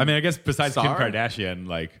Armenian. I mean, I guess besides Kim Tsar? Kardashian,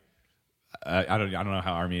 like I don't know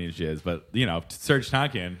how Armenian she is, but Serge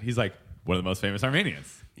Tankian, he's like one of the most famous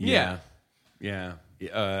Armenians. Yeah.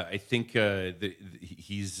 I think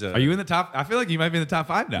he's. Are you in the top? I feel like you might be in the top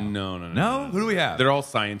 5 now. No. No? Who do we have? They're all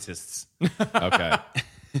scientists. Okay.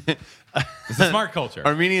 It's a smart culture.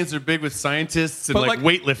 Armenians are big with scientists and But like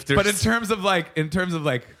weightlifters. But in terms of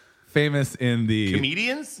like famous in the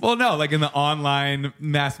comedians, well, no, like in the online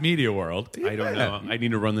mass media world. I don't know. I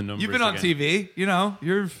need to run the numbers. You've been on again. TV.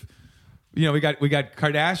 We got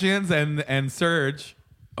Kardashians and Serge.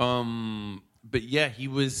 But yeah,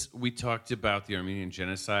 we talked about the Armenian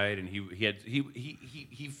genocide, and he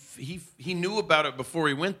knew about it before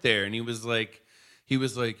he went there, and he was like,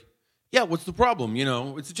 yeah, what's the problem?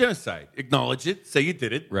 It's a genocide. Acknowledge it, say you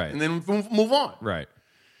did it, Right. and then move on. Right.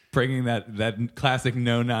 Bringing that classic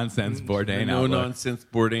no nonsense Bourdain No outlook. nonsense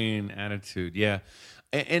Bourdain attitude. Yeah,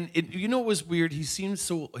 and it, what was weird? He seemed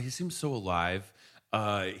so alive.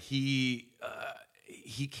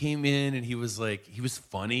 He came in and he was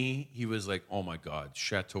funny. He was like, oh my God,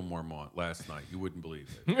 Chateau Marmont last night. You wouldn't believe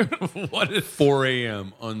it. What is 4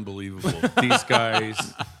 a.m. Unbelievable. These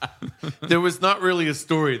guys. There was not really a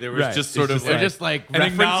story. There was Right. just sort It's of just They're just like An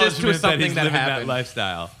references to acknowledgement something he's that living happened. that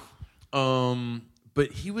lifestyle.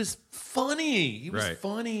 But he was funny. He was Right.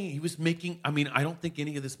 funny. He was making. I mean, I don't think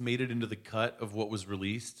any of this made it into the cut of what was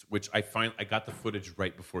released. Which I got the footage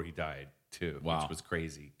right before he died too. Wow. Which was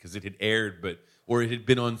crazy because it had aired, or it had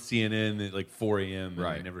been on CNN at like 4 a.m. and I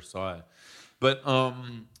Right. never saw it. But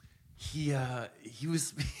he had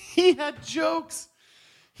jokes.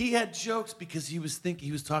 He had jokes because he was like,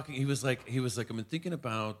 I've been thinking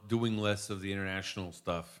about doing less of the international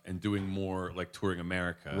stuff and doing more like touring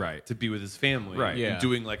America, Right. to be with his family, Right. and Yeah.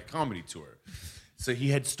 doing like a comedy tour. So he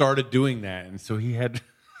had started doing that, and so he had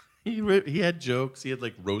He had jokes. He had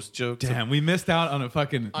like roast jokes. Damn, we missed out on a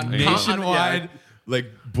fucking On- nationwide yeah. like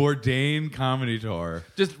Bourdain comedy tour.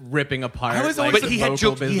 Just ripping apart. I was like, always But the he had local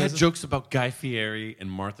jokes. He had businesses. jokes about Guy Fieri and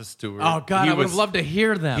Martha Stewart. Oh God, He I would have was- loved to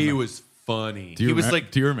hear them. He was funny. Do you He was remem-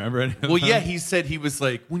 like, do you remember any of well, them? yeah. He said he was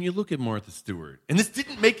like, when you look at Martha Stewart, and this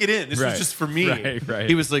didn't make it in. This Right. was just for me. Right.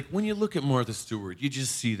 He was like, when you look at Martha Stewart, you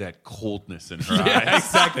just see that coldness in her Yeah, eyes.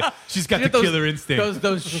 exactly. She's got You the get killer instinct.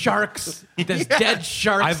 Those sharks, those dead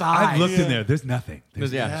sharks' I've looked eyes. in there. There's nothing.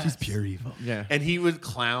 Yeah. She's pure evil. Yeah. And he would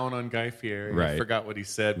clown on Guy Fieri. I Right. forgot what he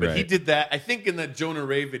said, but he Right. did that. I think in the Jonah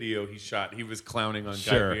Ray video he shot, he was clowning on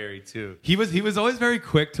Sure. Guy Fieri too. He was always very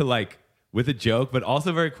quick to like with a joke, but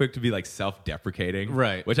also very quick to be like self-deprecating.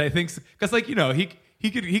 Right. Which I think because like he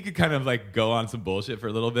could kind of like go on some bullshit for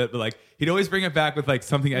a little bit, but like he'd always bring it back with like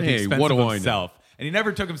something at the Hey, expense what of do I know? himself, and he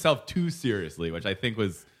never took himself too seriously, which I think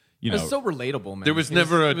was It was so relatable, man. There was He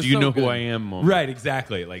never a he was "Do you so know who good. I am" moment. right.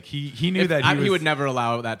 Exactly. Like he knew that he would never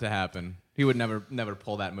allow that to happen. He would never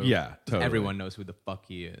pull that move. Yeah, totally. Everyone knows who the fuck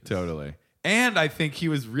he is. Totally. And I think he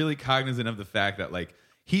was really cognizant of the fact that like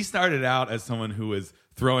he started out as someone who was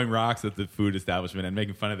throwing rocks at the food establishment and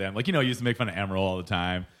making fun of them. Like, he used to make fun of Emerald all the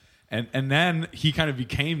time. And then he kind of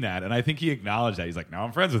became that. And I think he acknowledged that. He's like, now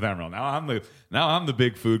I'm friends with Emerald. Now I'm the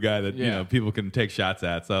big food guy that Yeah. people can take shots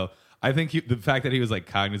at. So I think the fact that he was like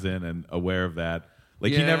cognizant and aware of that,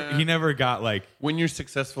 like Yeah. he never got like When you're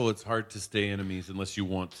successful, it's hard to stay enemies unless you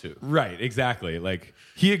want to. right, exactly. Like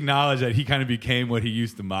he acknowledged that he kind of became what he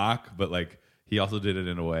used to mock, but like he also did it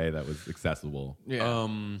in a way that was accessible. Yeah.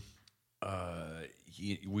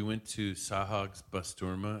 We went to Sahag's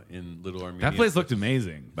Basturma in Little Armenia. That place looked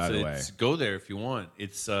amazing, by the way. Go there if you want.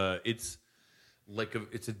 It's like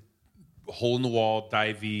it's a hole in the wall,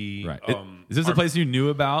 divey. Right. Is this a place you knew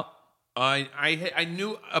about? I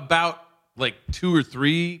knew about like 2 or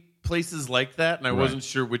 3 places like that, and I wasn't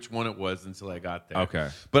sure which one it was until I got there. Okay.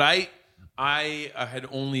 But I had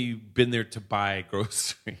only been there to buy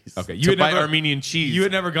groceries. Okay. to buy Armenian cheese. You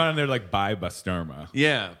had never gone in there like buy Basturma.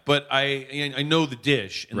 Yeah, but I know the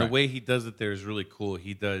dish, and Right. the way he does it there is really cool.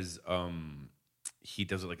 He does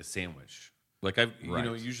it like a sandwich. Like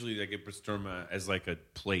Right. usually I get Basturma as like a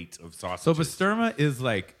plate of sausages. So Basturma is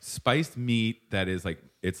like spiced meat that is like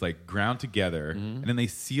it's like ground together, and then they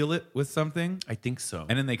seal it with something, I think so.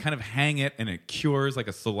 and then they kind of hang it, and it cures like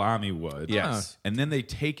a salami would. Yes. And then they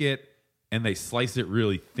take it and they slice it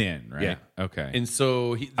really thin, right? Yeah. Okay. And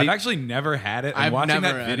so I've actually never had it. And I've watching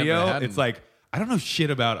never- that I never video, had it's it. like I don't know shit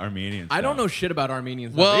about Armenian I don't stuff. know shit about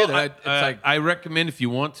Armenians well, either. It's like I recommend if you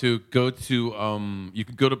want to go to you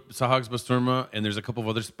could go to Sahag's Basturma, and there's a couple of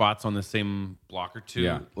other spots on the same block or two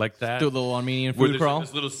Yeah. like that. do a little Armenian where food there's, crawl.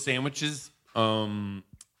 there's little sandwiches,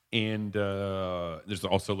 and there's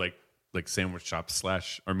also like sandwich shops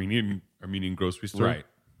 / Armenian grocery store. Right.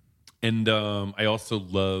 And I also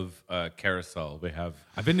love Carousel. They have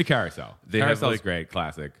I've been to Carousel. They have, Carousel's like- great,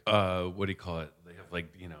 classic. what do you call it? They have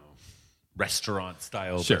restaurant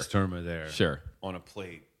style Sure. Basturma there, Sure. on a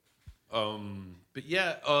plate. But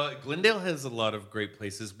yeah, Glendale has a lot of great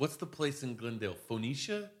places. What's the place in Glendale?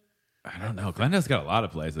 Phoenicia. I don't know. Glendale's got a lot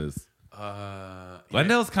of places. Yeah.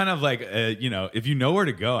 Glendale's kind of like, if you know where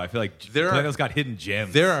to go, I feel like Glendale's got hidden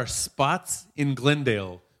gems. There are spots in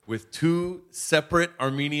Glendale with 2 separate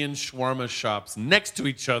Armenian shawarma shops next to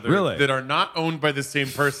each other Really? that are not owned by the same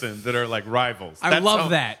person, that are like rivals. I That's love how-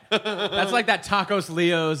 that. That's like that Tacos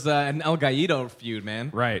Leo's and El Gallo feud, man.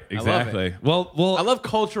 Right, I love it. exactly. Well, I love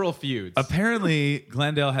cultural feuds. apparently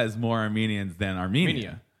Glendale has more Armenians than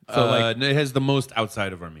Armenia. So So it has the most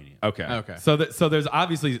outside of Armenia. okay. So there's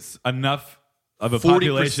obviously enough of a 40%.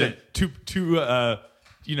 population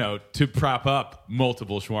to prop up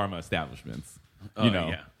multiple shawarma establishments.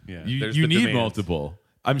 Yeah. You There's the need demand. multiple.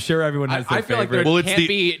 I'm sure everyone has their I feel like favorite. there Well, it's can't the-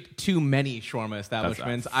 be too many shawarma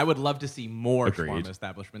establishments. I would love to see more Agreed. shawarma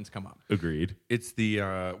establishments come up. Agreed. It's the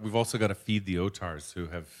we've also got to feed the otars who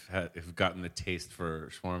have gotten the taste for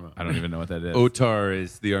shawarma. I don't even know what that is. Otar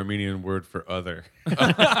is the Armenian word for other.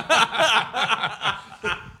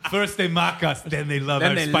 First they mock us, then they love Then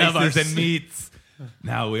our they love spices us. and meats.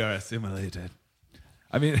 Now we are assimilated.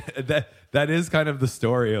 I mean, that is kind of the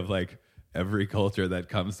story of like every culture that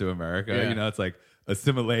comes to America. Yeah. It's like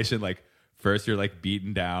assimilation. Like first you're like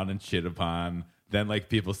beaten down and shit upon. Then like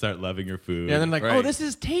people start loving your food. Yeah, then like, Right. oh, this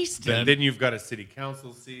is tasty. And then you've got a city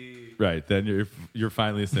council seat. Right. Then you're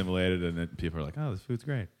finally assimilated, and then people are like, "Oh, this food's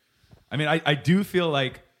great." I mean, I do feel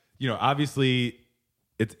like obviously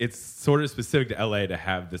it's sort of specific to LA to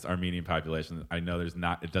have this Armenian population. I know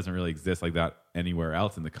it doesn't really exist like that anywhere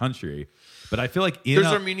else in the country, but I feel like There's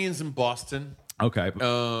Armenians in Boston. Okay.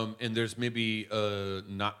 And there's maybe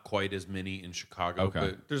not quite as many in Chicago, Okay.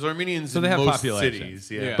 but there's Armenians So in they have most population.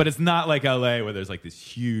 cities. Yeah. Yeah. But it's not like LA where there's like this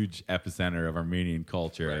huge epicenter of Armenian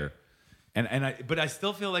culture. But I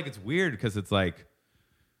still feel like it's weird because it's like,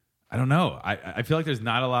 I don't know. I feel like there's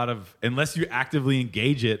not a lot of, unless you actively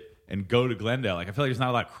engage it and go to Glendale, like I feel like there's not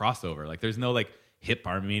a lot of crossover. Like there's no like hip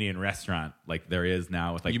Armenian restaurant like there is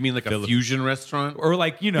now with like You mean like a fusion restaurant? or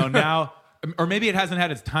like, now, or maybe it hasn't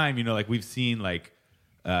had its time, like we've seen like,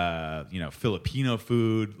 Filipino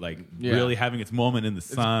food, like Yeah. really having its moment in the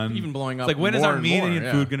sun. even blowing It's up like when is more and more, Armenian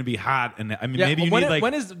yeah. food going to be hot? And I mean, Yeah, maybe you when, need like,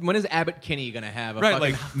 when is Abbott Kinney gonna have a right,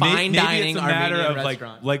 fucking like fine maybe dining it's a matter Armenian of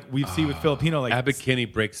restaurant? like we see with Filipino, like Abbott Kinney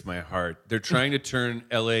breaks my heart. They're trying to turn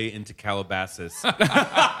LA into Calabasas.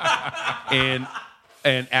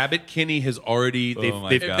 And Abbott Kinney has already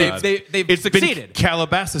my God. they've it's succeeded. been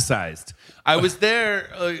Calabasasized. I was there.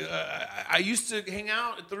 I used to hang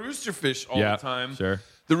out at the Roosterfish all Yeah, the time. sure.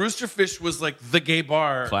 The Roosterfish was like the gay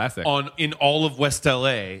bar Classic. in all of West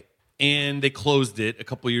LA, and they closed it a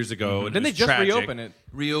couple years ago. And Didn't it they was just tragic. reopen it?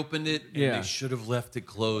 Reopened it, and Yeah. they should have left it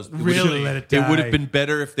closed. It Really? would've- Let it It would die. have been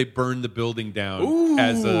better if they burned the building down Ooh.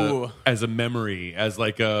 as a memory, as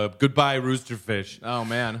like a goodbye Roosterfish. Oh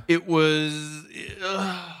man. It was.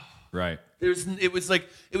 right. It was like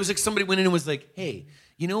somebody went in and was like, "Hey,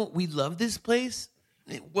 we love this place.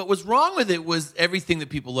 What was wrong with it was everything that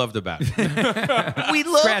people loved about it. We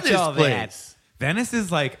love Scratch this all place." that. Venice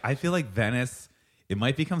is like, I feel like Venice, it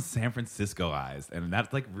might become San Franciscoized, and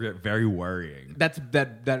that's like very worrying.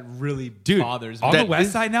 That really Dude, bothers me. on the That west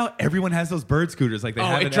is- side now, everyone has those bird scooters like they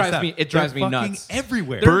have it in drives SF. me. It drives They're me fucking nuts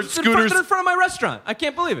everywhere. Bird They're scooters- in front of my restaurant. I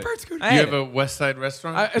can't believe it. Bird scooters. I You hate have it. a West Side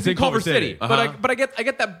restaurant? It's in Culver City, Uh-huh. but I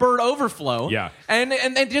get that bird overflow. Yeah. and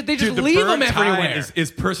they just Dude, the leave bird them tide everywhere. is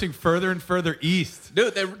pushing further and further east.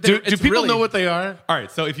 Dude, do people know what they are? All right,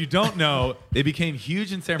 so if you don't know, they became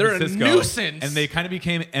huge in San They're a Francisco. nuisance. And they kind of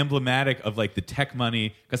became emblematic of like the tech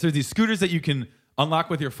money because there's these scooters that you can unlock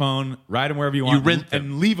with your phone, ride them wherever you want, rent them.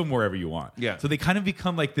 and leave them wherever you want. Yeah. So they kind of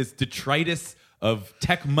become like this detritus of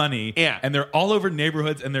tech money. Yeah. And they're all over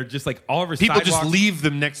neighborhoods and they're just like all over People just sidewalks. leave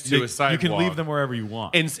them next to a sidewalk. You can leave them wherever you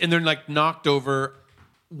want. and they're like knocked over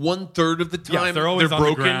 1/3 of the time. Yes, they're always on the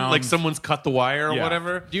broken, ground. like someone's cut the wire or Yeah.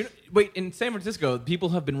 whatever. Do you wait in San Francisco? People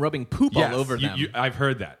have been rubbing poop Yes, all over them. I've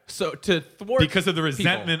heard that. So to thwart Because of the people.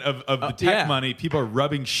 resentment of the tech yeah. money, people are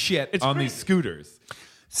rubbing shit It's on crazy. these scooters.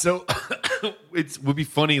 So it would be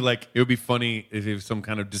funny. Like it would be funny if it was some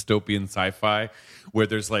kind of dystopian sci-fi where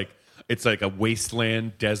there's like it's like a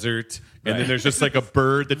wasteland desert, and then there's just like a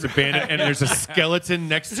bird that's abandoned, and there's a skeleton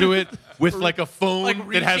next to it with like a phone Like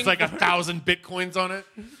that has reaching like for 1,000 bitcoins on it.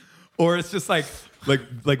 Or it's just like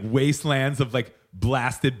wastelands of like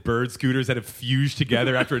blasted bird scooters that have fused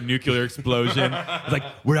together after a nuclear explosion. It's like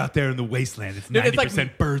we're out there in the wasteland. It's Dude,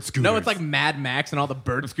 90% bird scooters. No, it's like Mad Max, and all the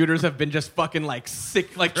bird scooters have been just fucking like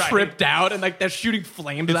sick, like tripped out, and like they're shooting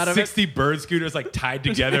flames it's out of 60 bird scooters like tied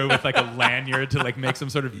together with like a lanyard to like make some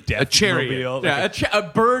sort of death chariot. mobile. it. Yeah, Like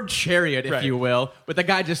a bird chariot, if Right. you will, with a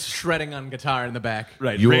guy just shredding on guitar in the back.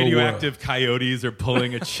 right. Your Radioactive coyotes are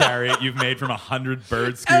pulling a chariot you've made from 100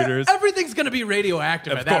 bird scooters. Everything's gonna be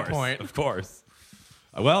radioactive at that point. Of course.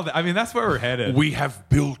 Well, I mean, that's where we're headed. We have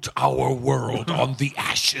built our world on the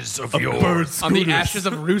ashes of your bird On the scooters. ashes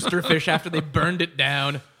of Roosterfish after they burned it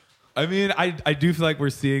down. I mean, I do feel like we're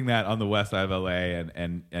seeing that on the west side of LA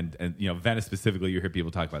and Venice specifically. You hear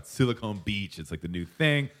people talk about Silicon Beach. It's like the new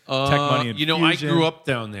thing. Tech money and I grew up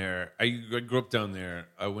down there. I grew up down there.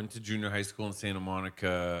 I went to junior high school in Santa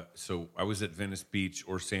Monica, so I was at Venice Beach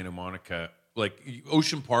or Santa Monica, like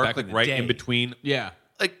Ocean Park, Back in like the right day. in between. Yeah.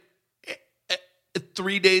 Like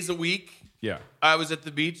 3 days a week. Yeah. I was at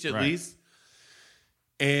the beach at Right. least.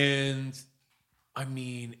 And I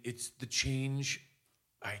mean, it's the change.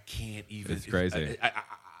 I can't even. It's crazy.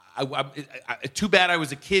 Too bad I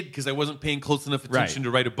was a kid because I wasn't paying close enough attention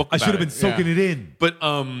to write a book I about should have it. been soaking it in. But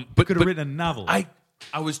Could have written a novel. I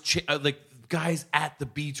was like guys at the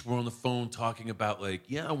beach were on the phone talking about like,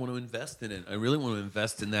 yeah, I want to invest in it. I really want to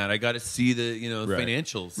invest in that. I got to see the Right.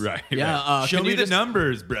 financials. Right. Yeah, right. Show can me you the just-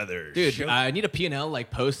 numbers, brother. Dude, Show- I need a P&L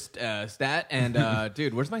like post stat, and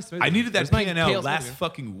dude, where's my smoothie? I needed that Where's my P&L kale last smoothie?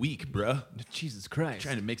 fucking week, bruh. Jesus Christ!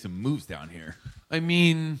 Trying to make some moves down here. I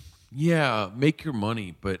mean, yeah, make your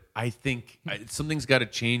money, but I think something's got to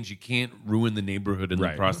change. You can't ruin the neighborhood in the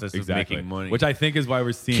process of making money. Which I think is why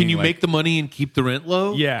we're seeing. Can you like, make the money and keep the rent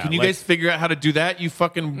low? Yeah, Can you like- guys figure out how to do that? You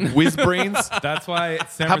fucking whiz brains. That's why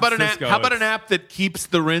San How about Francisco. an app that keeps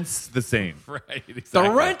the rents the same? Right. The Exactly.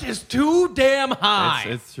 rent is too damn high.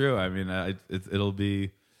 It's true. I mean, it'll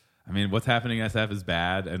be. I mean, what's happening in SF is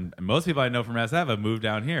bad, and most people I know from SF have moved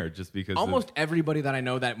down here just because. Almost everybody that I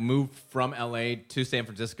know that moved from LA to San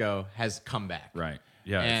Francisco has come back. Right.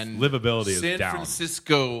 Yeah. And Livability is San down.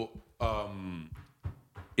 Francisco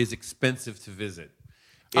is expensive to visit.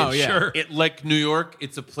 Oh, yeah. Sure. It like New York,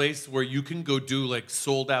 it's a place where you can go do like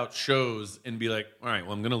sold out shows and be like, all right,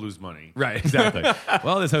 well, I'm gonna lose money. Right. Exactly.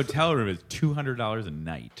 Well, this hotel room is $200 a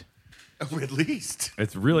night. At least.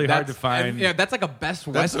 It's really hard to find. And, yeah, that's like a Best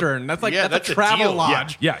Western. That's yeah, that's that's a a travel deal.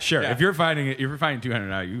 lodge. Yeah, sure. Yeah. If you're finding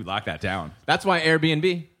 $200, you lock that down. That's why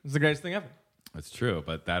Airbnb is the greatest thing ever. That's true,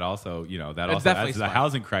 but that also, It's adds definitely to the smart.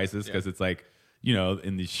 housing crisis because it's like,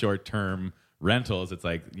 in these short-term rentals, it's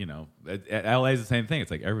like, LA is the same thing.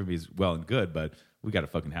 It's like everybody's well and good, but we got a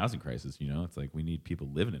fucking housing crisis. It's like we need people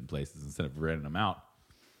living in places instead of renting them out.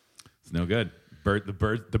 It's no good.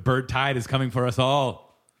 The bird tide is coming for us all.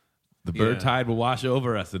 The bird tide will wash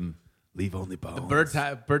over us and leave only bones. Bird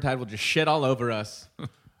tide will just shit all over us,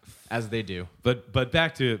 as they do. But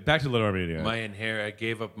back to Little Armenia. I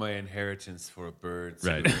gave up my inheritance for a bird.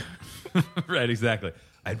 Right. Right, exactly.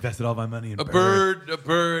 I invested all my money in A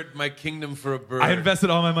bird, my kingdom for a bird. I invested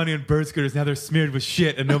all my money in bird scooters. Now they're smeared with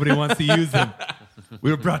shit and nobody wants to use them. We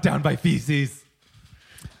were brought down by feces.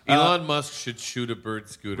 Elon Musk should shoot a bird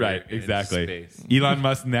scooter. Right, into exactly. space. Elon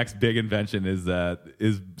Musk's next big invention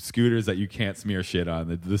is scooters that you can't smear shit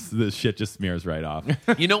on. The shit just smears right off.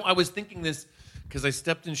 I was thinking this because I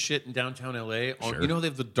stepped in shit in downtown LA. Sure. You know how they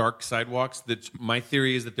have the dark sidewalks? That my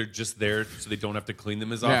theory is that they're just there so they don't have to clean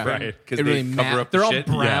them as often. right. Because It they really cover up They're the all shit.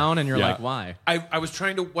 brown, and you're Yeah. like, why? I was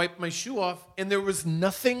trying to wipe my shoe off, and there was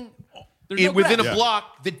nothing no within grass. a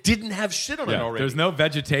block that didn't have shit on it Yeah, already. there's no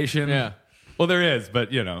vegetation. Yeah. Well, there is, but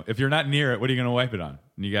if you're not near it, what are you going to wipe it on?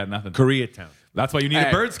 And you got nothing. Koreatown. That's why you need Hey,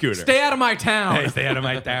 a bird scooter. Stay out of my town. Hey, stay out of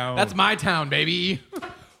my town. That's my town, baby.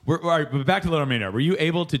 All right, but back to Little Armenia. Were you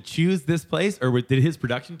able to choose this place, or did his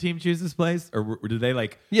production team choose this place, or did they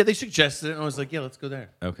like? Yeah, they suggested it, and I was like, yeah, let's go there.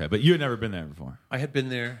 Okay, but you had never been there before. I had been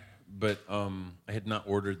there, but I had not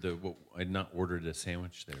ordered a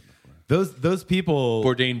sandwich there before. Those people.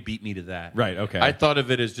 Bourdain beat me to that. Right, okay. I thought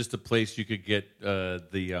of it as just a place you could get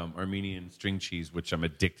the Armenian string cheese, which I'm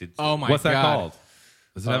addicted to. Oh my What's god. that called?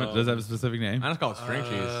 Does it have a specific name? I just call it string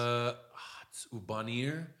cheese. It's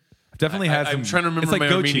ubanir. Definitely has some. I'm trying to remember It's like my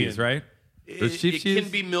goat Armenian. cheese, right? There's sheep It cheese. can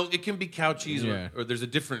be milk. It can be cow cheese, Yeah. or there's a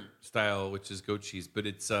different style which is goat cheese. But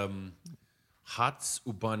it's Hats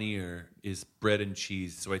ubanir is bread and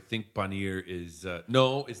cheese. So I think banir is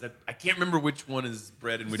no. Is that I can't remember which one is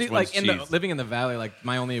bread and which See, one's like cheese. living in the valley, like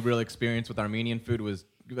my only real experience with Armenian food was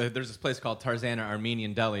there's this place called Tarzana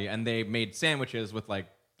Armenian Deli, and they made sandwiches with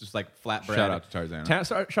just flatbread. Shout out to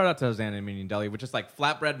Tarzana. Shout out to Tarzana Armenian Deli, which is like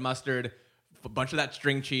flatbread, mustard, a bunch of that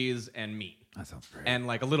string cheese, and meat. That sounds great. And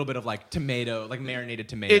like a little bit of like tomato, like marinated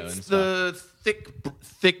tomato and It's stuff. the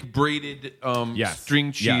thick braided Yes. string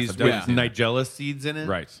Yes, cheese I've with definitely seen that. nigella seeds in it.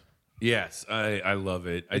 Right. Yes, I love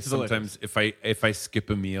it. I It's delicious. sometimes if I skip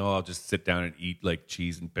a meal, I'll just sit down and eat like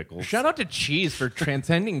cheese and pickles. Shout out to cheese for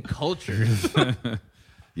transcending cultures.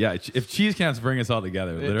 Yeah, if cheese can't bring us all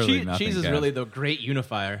together, literally nothing cheese is can. really the great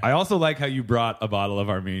unifier. I also like how you brought a bottle of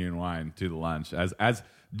Armenian wine to the lunch. As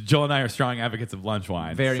Joel and I are strong advocates of lunch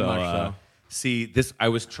wine. Very much so. See, this I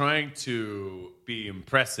was trying to be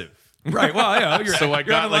impressive. Right. Well, yeah. You're, So I you're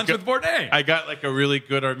got having like lunch with Bourdain. I got like a really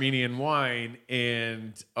good Armenian wine,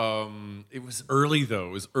 and it was early though.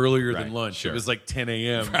 It was earlier than Right, lunch. sure. It was like 10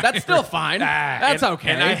 a.m. That's still fine. That's and, okay.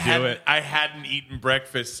 And I do it. hadn't eaten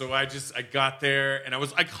breakfast, so I got there, and I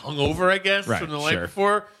was like hungover, I guess, Right, from the night sure.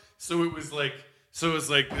 before. So it was like this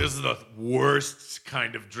is the worst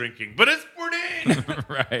kind of drinking, but it's Bourdain.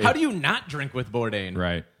 Right. How do you not drink with Bourdain?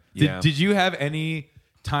 Right. Yeah. Did you have any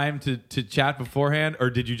time to chat beforehand, or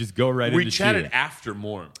did you just go right We into chatted shooting? after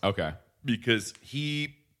more. Okay. Because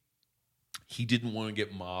he didn't want to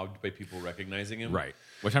get mobbed by people recognizing him. Right.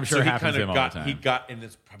 Which I'm sure So he happens kind to of him got, all the time. He got, and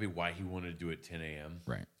that's probably why he wanted to do it at 10 a.m.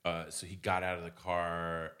 Right. So he got out of the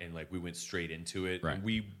car and we went straight into it. Right. And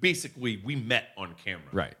we met on camera.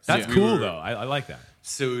 Right. So That's we cool, were- though. I like that.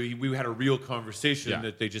 So we had a real conversation Yeah.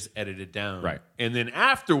 that they just edited down. Right. And then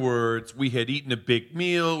afterwards, we had eaten a big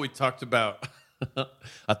meal. We talked about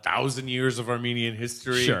 1,000 years of Armenian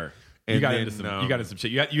history. Sure. And you got then, into some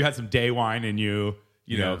shit. You had some day wine in you.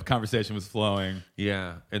 You know, Yeah. conversation was flowing.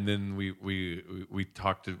 Yeah, and then we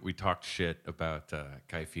talked shit about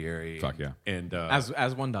Guy Fieri. Fuck yeah. and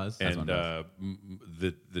As one does. and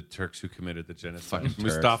the Turks who committed the genocide, Fucking Turks.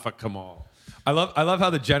 Mustafa Kemal. I love how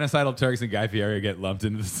the genocidal Turks and Guy Fieri get lumped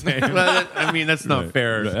into the same. Well, I mean, that's not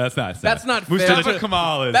fair. That's not. That's not fair. Mustafa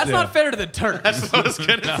Kemal is. That's yeah. not fair to the Turks. That's what I was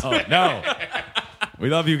gonna say. No. We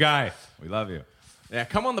love you, Guy. We love you. Yeah,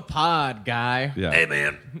 come on the pod, guy. Yeah. Hey,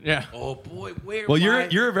 man. Yeah. Oh, boy. Well,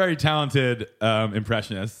 you're a very talented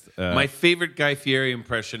impressionist. My favorite Guy Fieri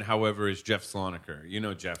impression, however, is Jeff Sloniker. You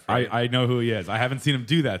know Jeff, right? I know who he is. I haven't seen him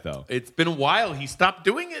do that though. It's been a while. He stopped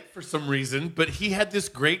doing it for some reason, but he had this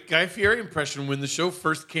great Guy Fieri impression when the show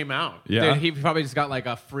first came out. Yeah. Dude, he probably just got like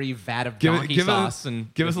a free vat of donkey sauce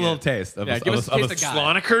and give us a little taste of Yeah, give us a taste of Guy.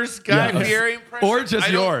 Sloniker's Guy Yeah. Fieri impression? Or just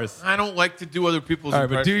yours. I don't like to do other people's All right,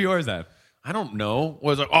 but impressions. do yours then. I don't know.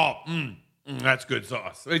 Was like, that's good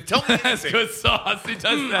sauce. Like, tell me That's anything. good sauce. He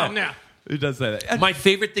does that. no. He does say that. My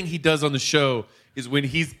favorite thing he does on the show is when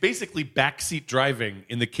he's basically backseat driving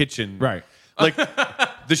in the kitchen. Right. Like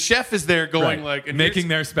the chef is there going Right. like and making here's-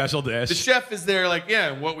 their special dish. the chef is there like,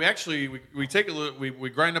 yeah, what we actually we take a little we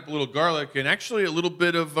grind up a little garlic and actually a little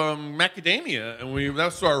bit of macadamia and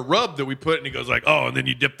that's our rub that we put, and he goes like, oh, and then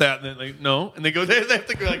you dip that, and then like, no, and they have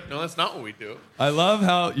to go like, no, that's not what we do. I love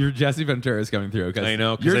how your Jesse Ventura is coming through. I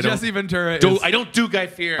know, 'cause Your I don't- Jesse Ventura is, I don't do Guy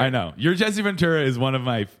Fieri. I know. Your Jesse Ventura is one of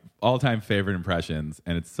my all-time favorite impressions,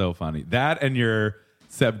 and it's so funny. That and your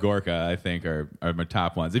Seb Gorka, I think, are my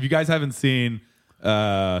top ones. If you guys haven't seen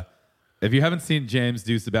James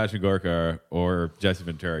do Sebastian Gorka or Jesse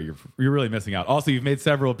Ventura, you're really missing out. Also, you've made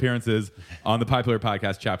several appearances on the popular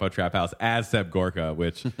podcast Chapo Trap House as Seb Gorka,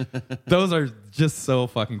 which those are just so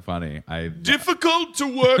fucking funny. Difficult to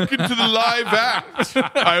work into the live act.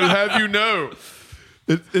 I'll have you know.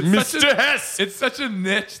 It's Mr. Hess. It's such a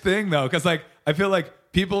niche thing, though, because like I feel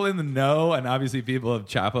like people in the know, and obviously people of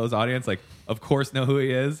Chapo's audience, like of course know who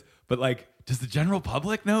he is, but like, does the general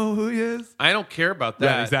public know who he is? I don't care about that.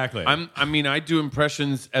 Yeah, exactly. I do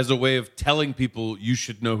impressions as a way of telling people you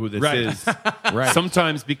should know who this Right. is. Right.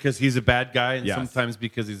 Sometimes because he's a bad guy, and Yes. sometimes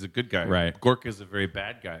because he's a good guy. Right. Gorka's a very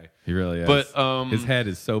bad guy. He really is. But his head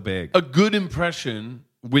is so big. a good impression,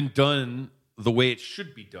 when done the way it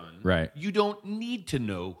should be done, Right. you don't need to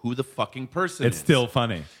know who the fucking person It's is. still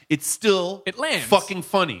funny. It's still It lands. fucking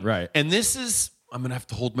funny. Right. And this is, I'm gonna have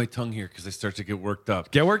to hold my tongue here because I start to get worked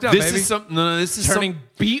up. Get worked up, This baby. is something. No, this is Turning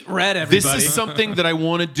beet red, This everybody. is something that I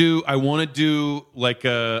want to do. I want to do like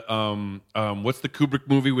a what's the Kubrick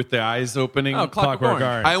movie with the eyes opening? Oh, Clockwork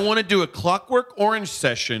Orange. I want to do a Clockwork Orange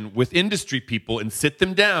session with industry people and sit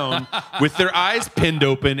them down with their eyes pinned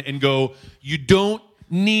open and go, you don't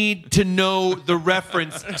need to know the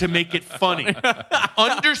reference to make it funny.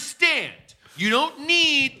 Understand.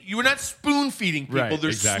 You're not spoon feeding people. Right, They're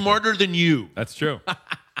exactly. smarter than you. That's true.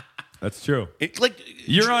 That's true. It's like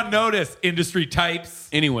You're on notice, industry types.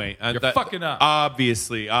 Anyway, You're fucking up.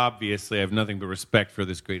 Obviously, I have nothing but respect for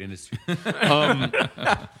this great industry. The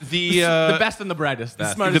the best and the brightest.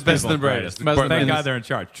 The smartest best people. and the brightest. Most of Thank them. God they're in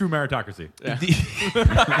charge. True meritocracy.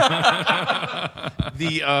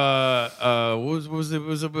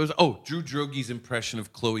 Drew Drogi's impression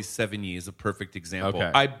of Chloe Sevigny is a perfect example.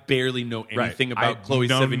 Okay. I barely know anything Right. about I Chloe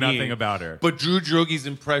know Sevigny. nothing about her. But Drew Drogi's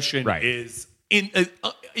impression Right. is you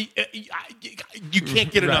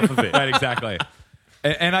can't get enough of it. Right, exactly.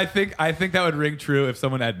 And I think that would ring true if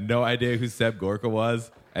someone had no idea who Seb Gorka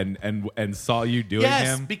was and saw you doing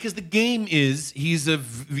Yes, him. because the game is he's a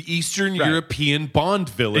Eastern Right. European Bond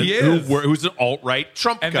villain He is. who's an alt-right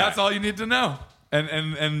Trump And guy. that's all you need to know.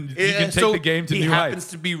 And you can take So the game to he new happens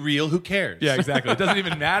heights. to be real. Who cares? Yeah, exactly. It doesn't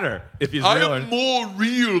even matter if he's I real or am more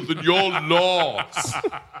real than your laws,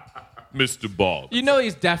 Mr. Bond. You know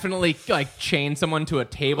he's definitely like chained someone to a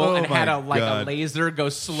table Oh and had my a God. laser go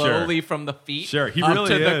slowly from the feet Sure, he up really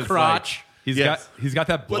to the is. crotch. Like, Yes. he's got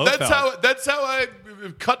that Well, Blofeld. that's how I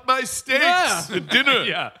cut my steaks Yeah. at dinner.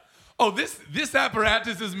 Yeah. Oh, this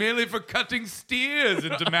apparatus is merely for cutting steers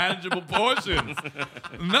into manageable portions.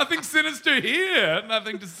 Nothing sinister here.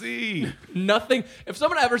 Nothing to see. Nothing. If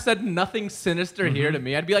someone ever said nothing sinister here to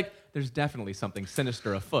me, I'd be like, "There's definitely something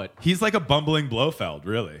sinister afoot." He's like a bumbling Blofeld,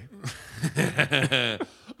 really.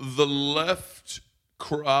 The left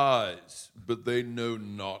cries, but they know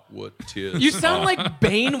not what tears. You sound like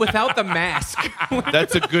Bane without the mask.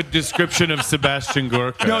 That's a good description of Sebastian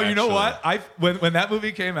Gorka. No, you know actually. what? When that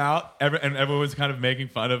movie came out, and everyone was kind of making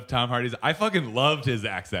fun of Tom Hardy's, I fucking loved his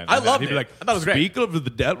accent. I loved He'd be it. like, I thought it was great. "Speak of the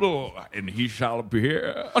devil, and he shall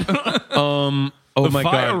appear." Oh The my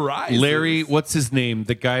fire God, rises. Larry, what's his name?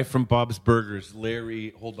 The guy from Bob's Burgers.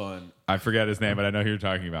 Larry, hold on. I forget his name, but I know who you're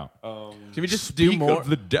talking about. Can we just do more?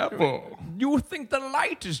 the devil. You think the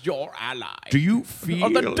light is your ally? Do you feel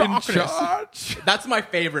Of the in darkness. charge? That's my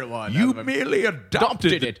favorite one. You Out of them. merely adopted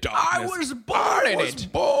Adopted it. the darkness. I was born in I was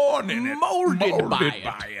it. born in it. Molded by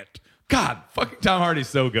it. it. God, fucking Tom Hardy's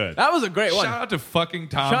so good. That was a great one. Shout out to fucking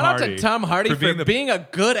Tom Shout Hardy. out to Tom Hardy for being a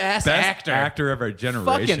good ass best actor of our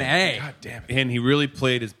generation. Fucking A. God damn it. And he really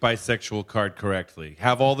played his bisexual card correctly.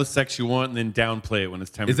 Have all the sex you want and then downplay it when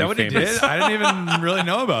it's time Is to that be what famous. he did? I didn't even really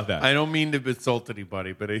know about that. I don't mean to insult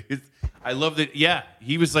anybody, but I love that. Yeah,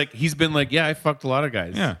 he's been like, yeah, I fucked a lot of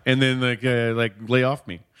guys. Yeah. And then like lay off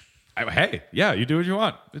me. Hey, yeah, you do what you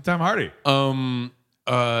want. It's Tom Hardy.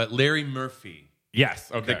 Larry Murphy.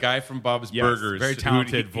 Yes. Okay. The guy from Bob's Yes, Burgers. very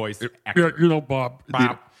talented voice Yeah, actor. you know, Bob.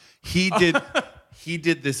 He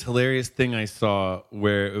did this hilarious thing I saw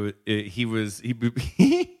where he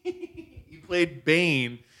played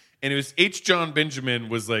Bane, and it was H. John Benjamin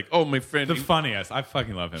was like, oh, my friend. The funniest. I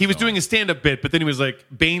fucking love him. He was so doing a much. stand-up bit, but then he was like,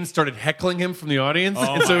 Bane started heckling him from the audience,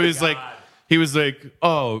 Oh and so my he was God. like,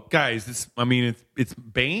 oh, guys, it's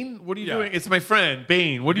Bane. What are you Yeah. doing? It's my friend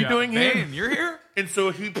Bane. What are you doing here? Bane, you're here? And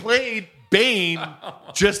so he played Bane,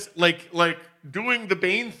 just like doing the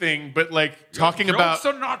Bane thing, but like talking about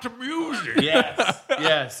are not amusing.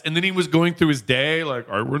 yes. And then he was going through his day, like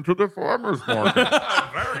I went to the farmer's market.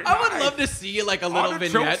 I would love to see like a little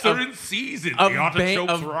vignette of, in season. of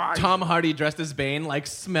Tom Hardy dressed as Bane, like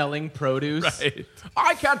smelling produce. Right.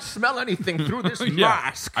 I can't smell anything through this Yeah.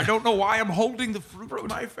 mask. I don't know why I'm holding the fruit to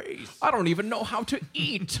my face. I don't even know how to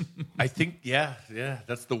eat. I think, yeah,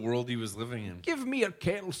 that's the world he was living in. Give me a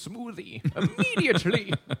kale smoothie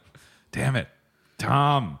immediately. Damn it,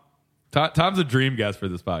 Tom. Tom's a dream guest for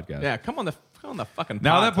this podcast. Yeah, come on the fucking.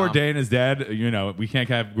 Now pod, that Tom. Bourdain is dead, we can't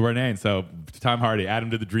have Bourdain. So Tom Hardy, add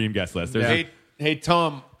him to the dream guest list. There's Hey,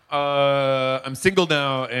 Tom, I'm single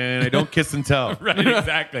now and I don't kiss and tell. right,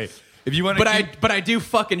 exactly. If you want to, But I do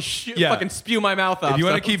fucking fucking spew my mouth off. if you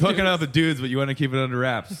want to so- keep hooking up with dudes, but you want to keep it under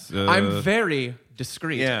wraps, I'm very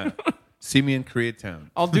discreet. Yeah. See me in Koreatown.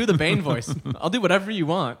 I'll do the Bane voice. I'll do whatever you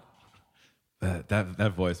want.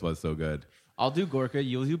 that voice was so good. I'll do Gorka,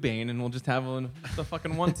 you'll do Bane, and we'll just have the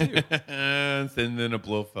fucking 1-2. And then a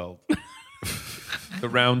Blofeld. The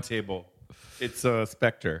round table. It's a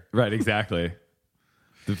Spectre. Right, exactly.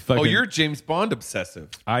 Oh, you're James Bond obsessive.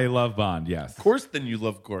 I love Bond. Yes, Of course, then you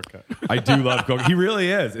love Gorka. I do love Gorka. He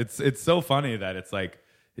really is. It's so funny that it's like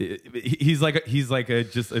he's like He's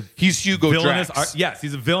Hugo villainous. Drax. Yes,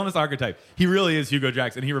 he's a villainous archetype. He really is Hugo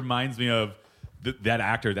Drax, and he reminds me of that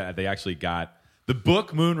actor that they actually got. The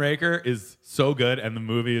book Moonraker is so good, and the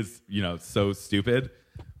movie is so stupid.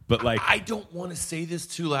 But like, I don't want to say this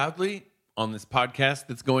too loudly on this podcast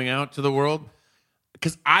that's going out to the world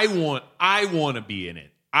because I want to be in it.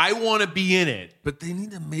 I want to be in it, but they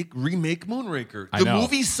need to remake Moonraker. I The know.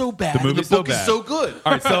 movie's so bad. The movie's the book so is bad. so good.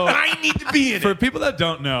 All right, so I need to be in for it. people that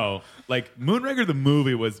don't know, like Moonraker the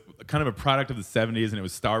movie was kind of a product of the 70s, and it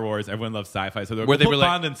was Star Wars. Everyone loved sci-fi, so they Where they put were like-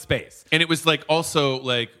 Bond in space. And it was like also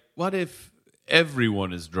like, what if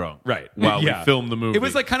everyone is drunk while Yeah. we film the movie? It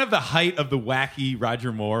was like kind of the height of the wacky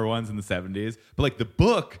Roger Moore ones in the 70s. But like the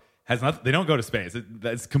book has nothing, they don't go to space.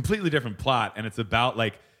 It's a completely different plot. And it's about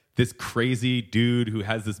like this crazy dude who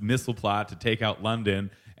has this missile plot to take out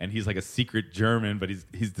London. And he's like a secret German, but he's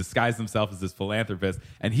disguised himself as this philanthropist.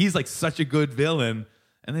 And he's like such a good villain.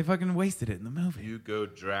 And they fucking wasted it in the movie. Hugo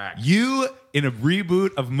Drax. You in a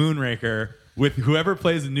reboot of Moonraker with whoever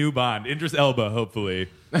plays a new Bond, Idris Elba, hopefully.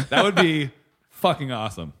 That would be fucking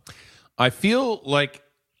awesome. I feel like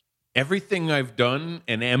everything I've done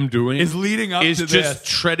and am doing Is leading up is to just this.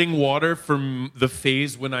 treading water from the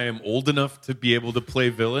phase when I am old enough to be able to play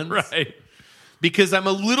villains. Right. Because I'm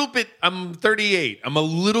 38. I'm a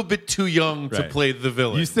little bit too young to Right. play the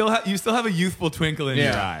villain. You still have a youthful twinkle in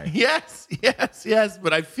your eye. Yes.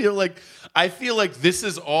 But I feel like this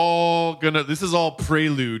is all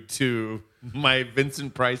prelude to my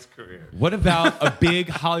Vincent Price career. What about a big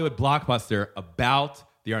Hollywood blockbuster about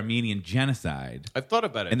the Armenian genocide? I've thought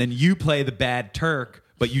about it. And then you play the bad Turk,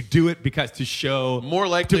 but you do it because to show More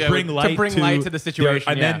likely to I bring would- light To bring light to the situation,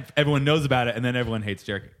 and yeah. then everyone knows about it, and then everyone hates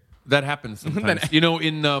Cherokee. That happens sometimes.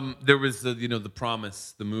 In there was The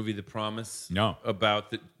Promise, the movie The Promise. No.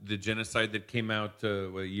 About the genocide that came out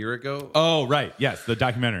a year ago. Oh, right. Yes, the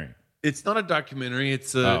documentary. It's not a documentary.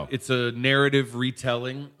 It's a narrative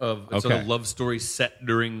retelling of it's Okay. a love story set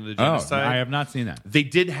during the Oh, genocide. I have not seen that. They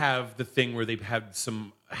did have the thing where they had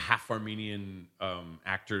some half Armenian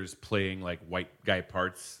actors playing like white guy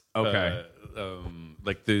parts. Okay.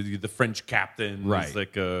 Like the French captain Right. was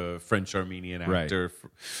like a French Armenian Right. actor.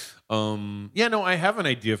 I have an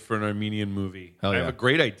idea for an Armenian movie. Hell I have yeah. a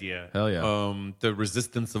great idea. Hell yeah. The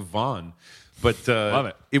Resistance of Von. But Love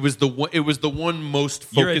it. It was the one most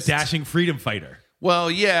focused. You're a dashing freedom fighter.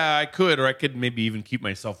 Well, yeah, I could, or I could maybe even keep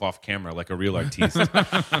myself off camera like a real artiste.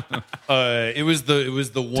 It was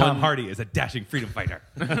the one. Tom Hardy is a dashing freedom fighter.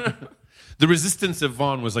 The resistance at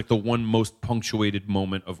Vaughn was like the one most punctuated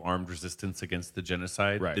moment of armed resistance against the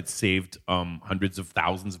genocide Right. that saved hundreds of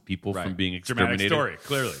thousands of people from being Dramatic exterminated. story,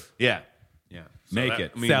 clearly. Yeah. Yeah. So Make that-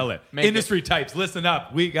 it, I mean, sell it. Make Industry types, listen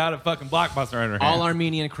up. We got a fucking blockbuster on our hands. All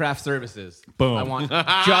Armenian craft services. Boom. I want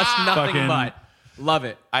just nothing Fucking- but. Love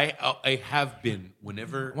it. I have been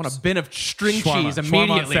whenever I want a bin of string Shawarma. cheese Shawarma on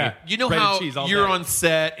immediately. set. you know Breaded how cheese all you're day. on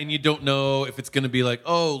set and you don't know if it's going to be like,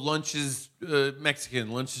 oh, lunch is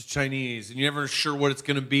Mexican, lunch is Chinese, and you're never sure what it's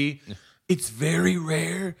going to be. It's very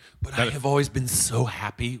rare, but I have always been so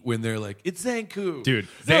happy when they're like, it's Zanku. Dude,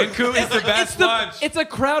 Zanku is the best lunch. It's a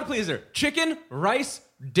crowd pleaser. Chicken, rice,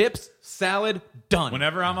 dips, salad, done.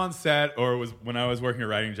 Whenever I'm on set or when I was working a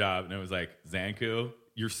writing job and it was like Zanku,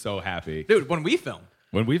 you're so happy. Dude, when we film.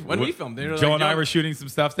 When we filmed, they were Joe like, and I "Yo." were shooting some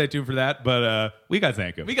stuff. Stay tuned for that. But we got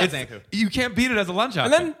Zanku. We got Zanku. You can't beat it as a lunch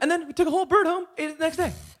option. And then we took a whole bird home, ate it the next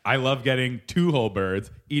day. I love getting 2 whole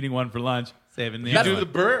birds, eating one for lunch, saving the That's other Do the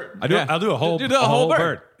one. bird. I'll do a whole, Do the whole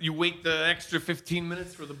bird. You wait the extra 15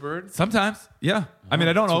 minutes for the bird? Sometimes, yeah. I mean,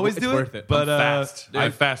 I don't always it's do worth it, it. but I'm fast.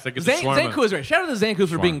 I'm fast. I get the shawarma. Zanku is great. Shout out to Zanku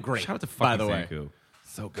for being great. Shout out to by fucking the way. Zanku.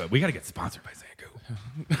 So good. We got to get sponsored by Zanku.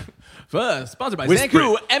 Sponsored by Whisper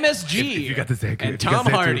Zanku, it. MSG. If you got the Zanku, and if you got Tom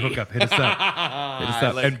Zanku, Hardy. hook up, hit us up. Hit us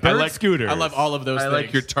up. And bird scooters. I love all of those I things.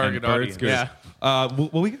 like your target And bird audience. scooters. Yeah.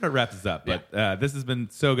 Well, we got to wrap this up, but this has been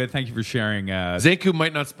so good. Thank you for sharing. Zanku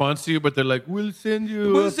might not sponsor you, but they're like, we'll send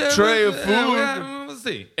you a tray of food. We'll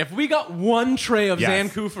see. If we got one tray of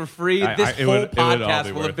Yes. Zanku for free, It this would- whole it would all be podcast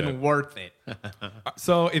will worth have been it. worth it.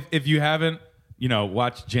 So if you haven't,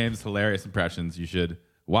 watched James' hilarious impressions, you should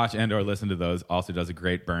watch and or listen to those. Also does a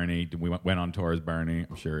great Bernie. We went on tour as Bernie.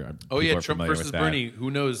 I'm sure. Oh, people yeah, are Trump familiar versus with that. Bernie. Who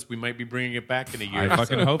knows? We might be bringing it back in a year. I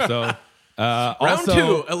fucking hope so. Round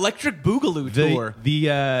also, 2, Electric Boogaloo Tour. the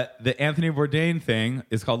Anthony Bourdain thing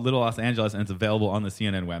is called Little Los Angeles, and it's available on the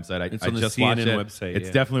CNN website. It's I on the just CNN watched it. website, It's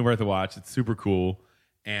yeah. definitely worth a watch. It's super cool.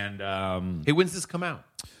 And Hey, when's this come out?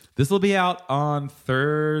 this will be out on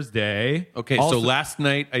Thursday. Okay, Also- so last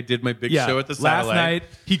night I did my big show at the Satellite. Last night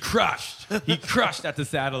he crushed. He crushed at the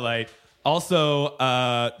Satellite. Also,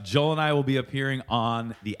 Joel and I will be appearing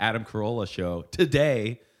on the Adam Carolla show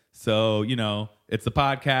today. So, it's a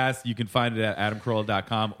podcast. You can find it at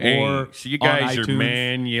adamcarolla.com or so you on guys are, iTunes.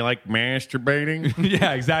 man, you like masturbating?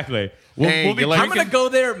 Yeah, exactly. Hey, We'll be you like- I'm going to go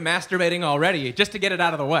there masturbating already just to get it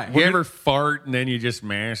out of the way. You ever fart and then you just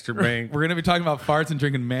masturbate? We're going to be talking about farts and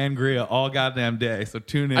drinking mangria all goddamn day. So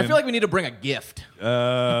tune in. I feel like we need to bring a gift.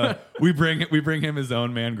 we bring him his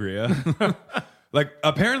own mangria. Like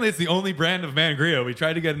apparently it's the only brand of mangria. We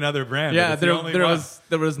tried to get another brand. Yeah, but it's the only there one. was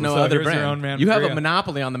no So other here's your brand. own man You have a Mangria.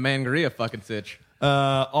 monopoly on the Mangria fucking sitch.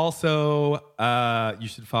 Also, you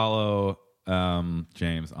should follow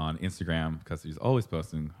James on Instagram because he's always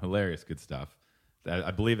posting hilarious good stuff.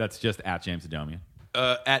 I believe that's just at James Adomian.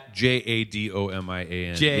 At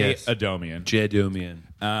JADOMIAN. J Adomian. Jadomian.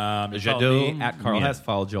 You follow me Jadome. at Carl Yeah. Hess.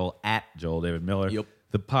 Follow Joel at Joel David Miller. Yep.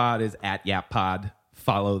 The pod is at Yap Pod.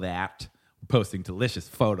 Follow that. We're posting delicious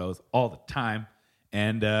photos all the time.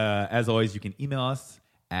 And as always, you can email us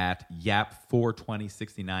at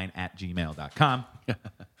yap42069@gmail.com.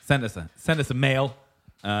 Send us a mail.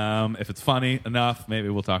 If it's funny enough, maybe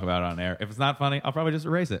we'll talk about it on air. If it's not funny, I'll probably just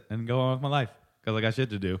erase it and go on with my life because I got shit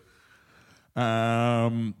to do.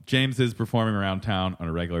 James is performing around town on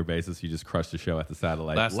a regular basis. He just crushed a show at the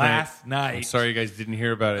Satellite last night. I'm sorry you guys didn't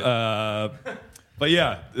hear about it. But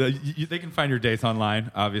yeah, they can find your dates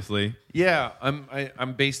online, obviously. Yeah,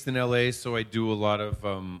 I'm based in LA, so I do a lot of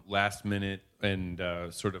last minute and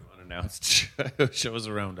sort of unannounced shows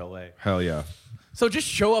around LA. Hell yeah. So just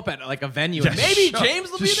show up at like a venue and maybe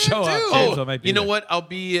James will be there just show too. up, James. I might be You know there. what? I'll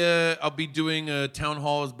be doing a town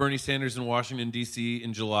hall as Bernie Sanders in Washington D.C.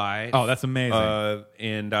 in July. Oh, that's amazing.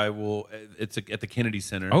 And I will. It's at the Kennedy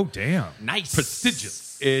Center. Oh, damn. Nice.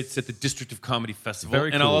 Prestigious. It's at the District of Comedy Festival.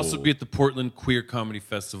 Very and I'll cool. also be at the Portland Queer Comedy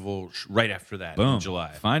Festival right after that Boom. in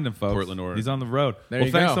July. Find him, folks. Portland, Oregon. He's on the road. There well,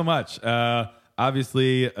 you thanks go. so much.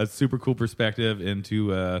 Obviously, a super cool perspective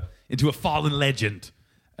into a fallen legend.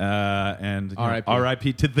 And R.I.P.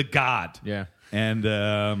 R.I.P. to the God. Yeah. And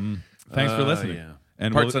thanks for listening. yeah.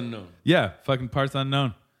 And Parts unknown. Yeah, fucking parts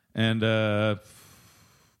unknown. And moment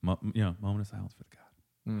of silence for the God.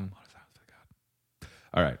 Moment of silence for the God.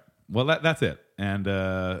 All right. Well, that's it. And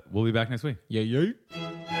we'll be back next week. Yeah.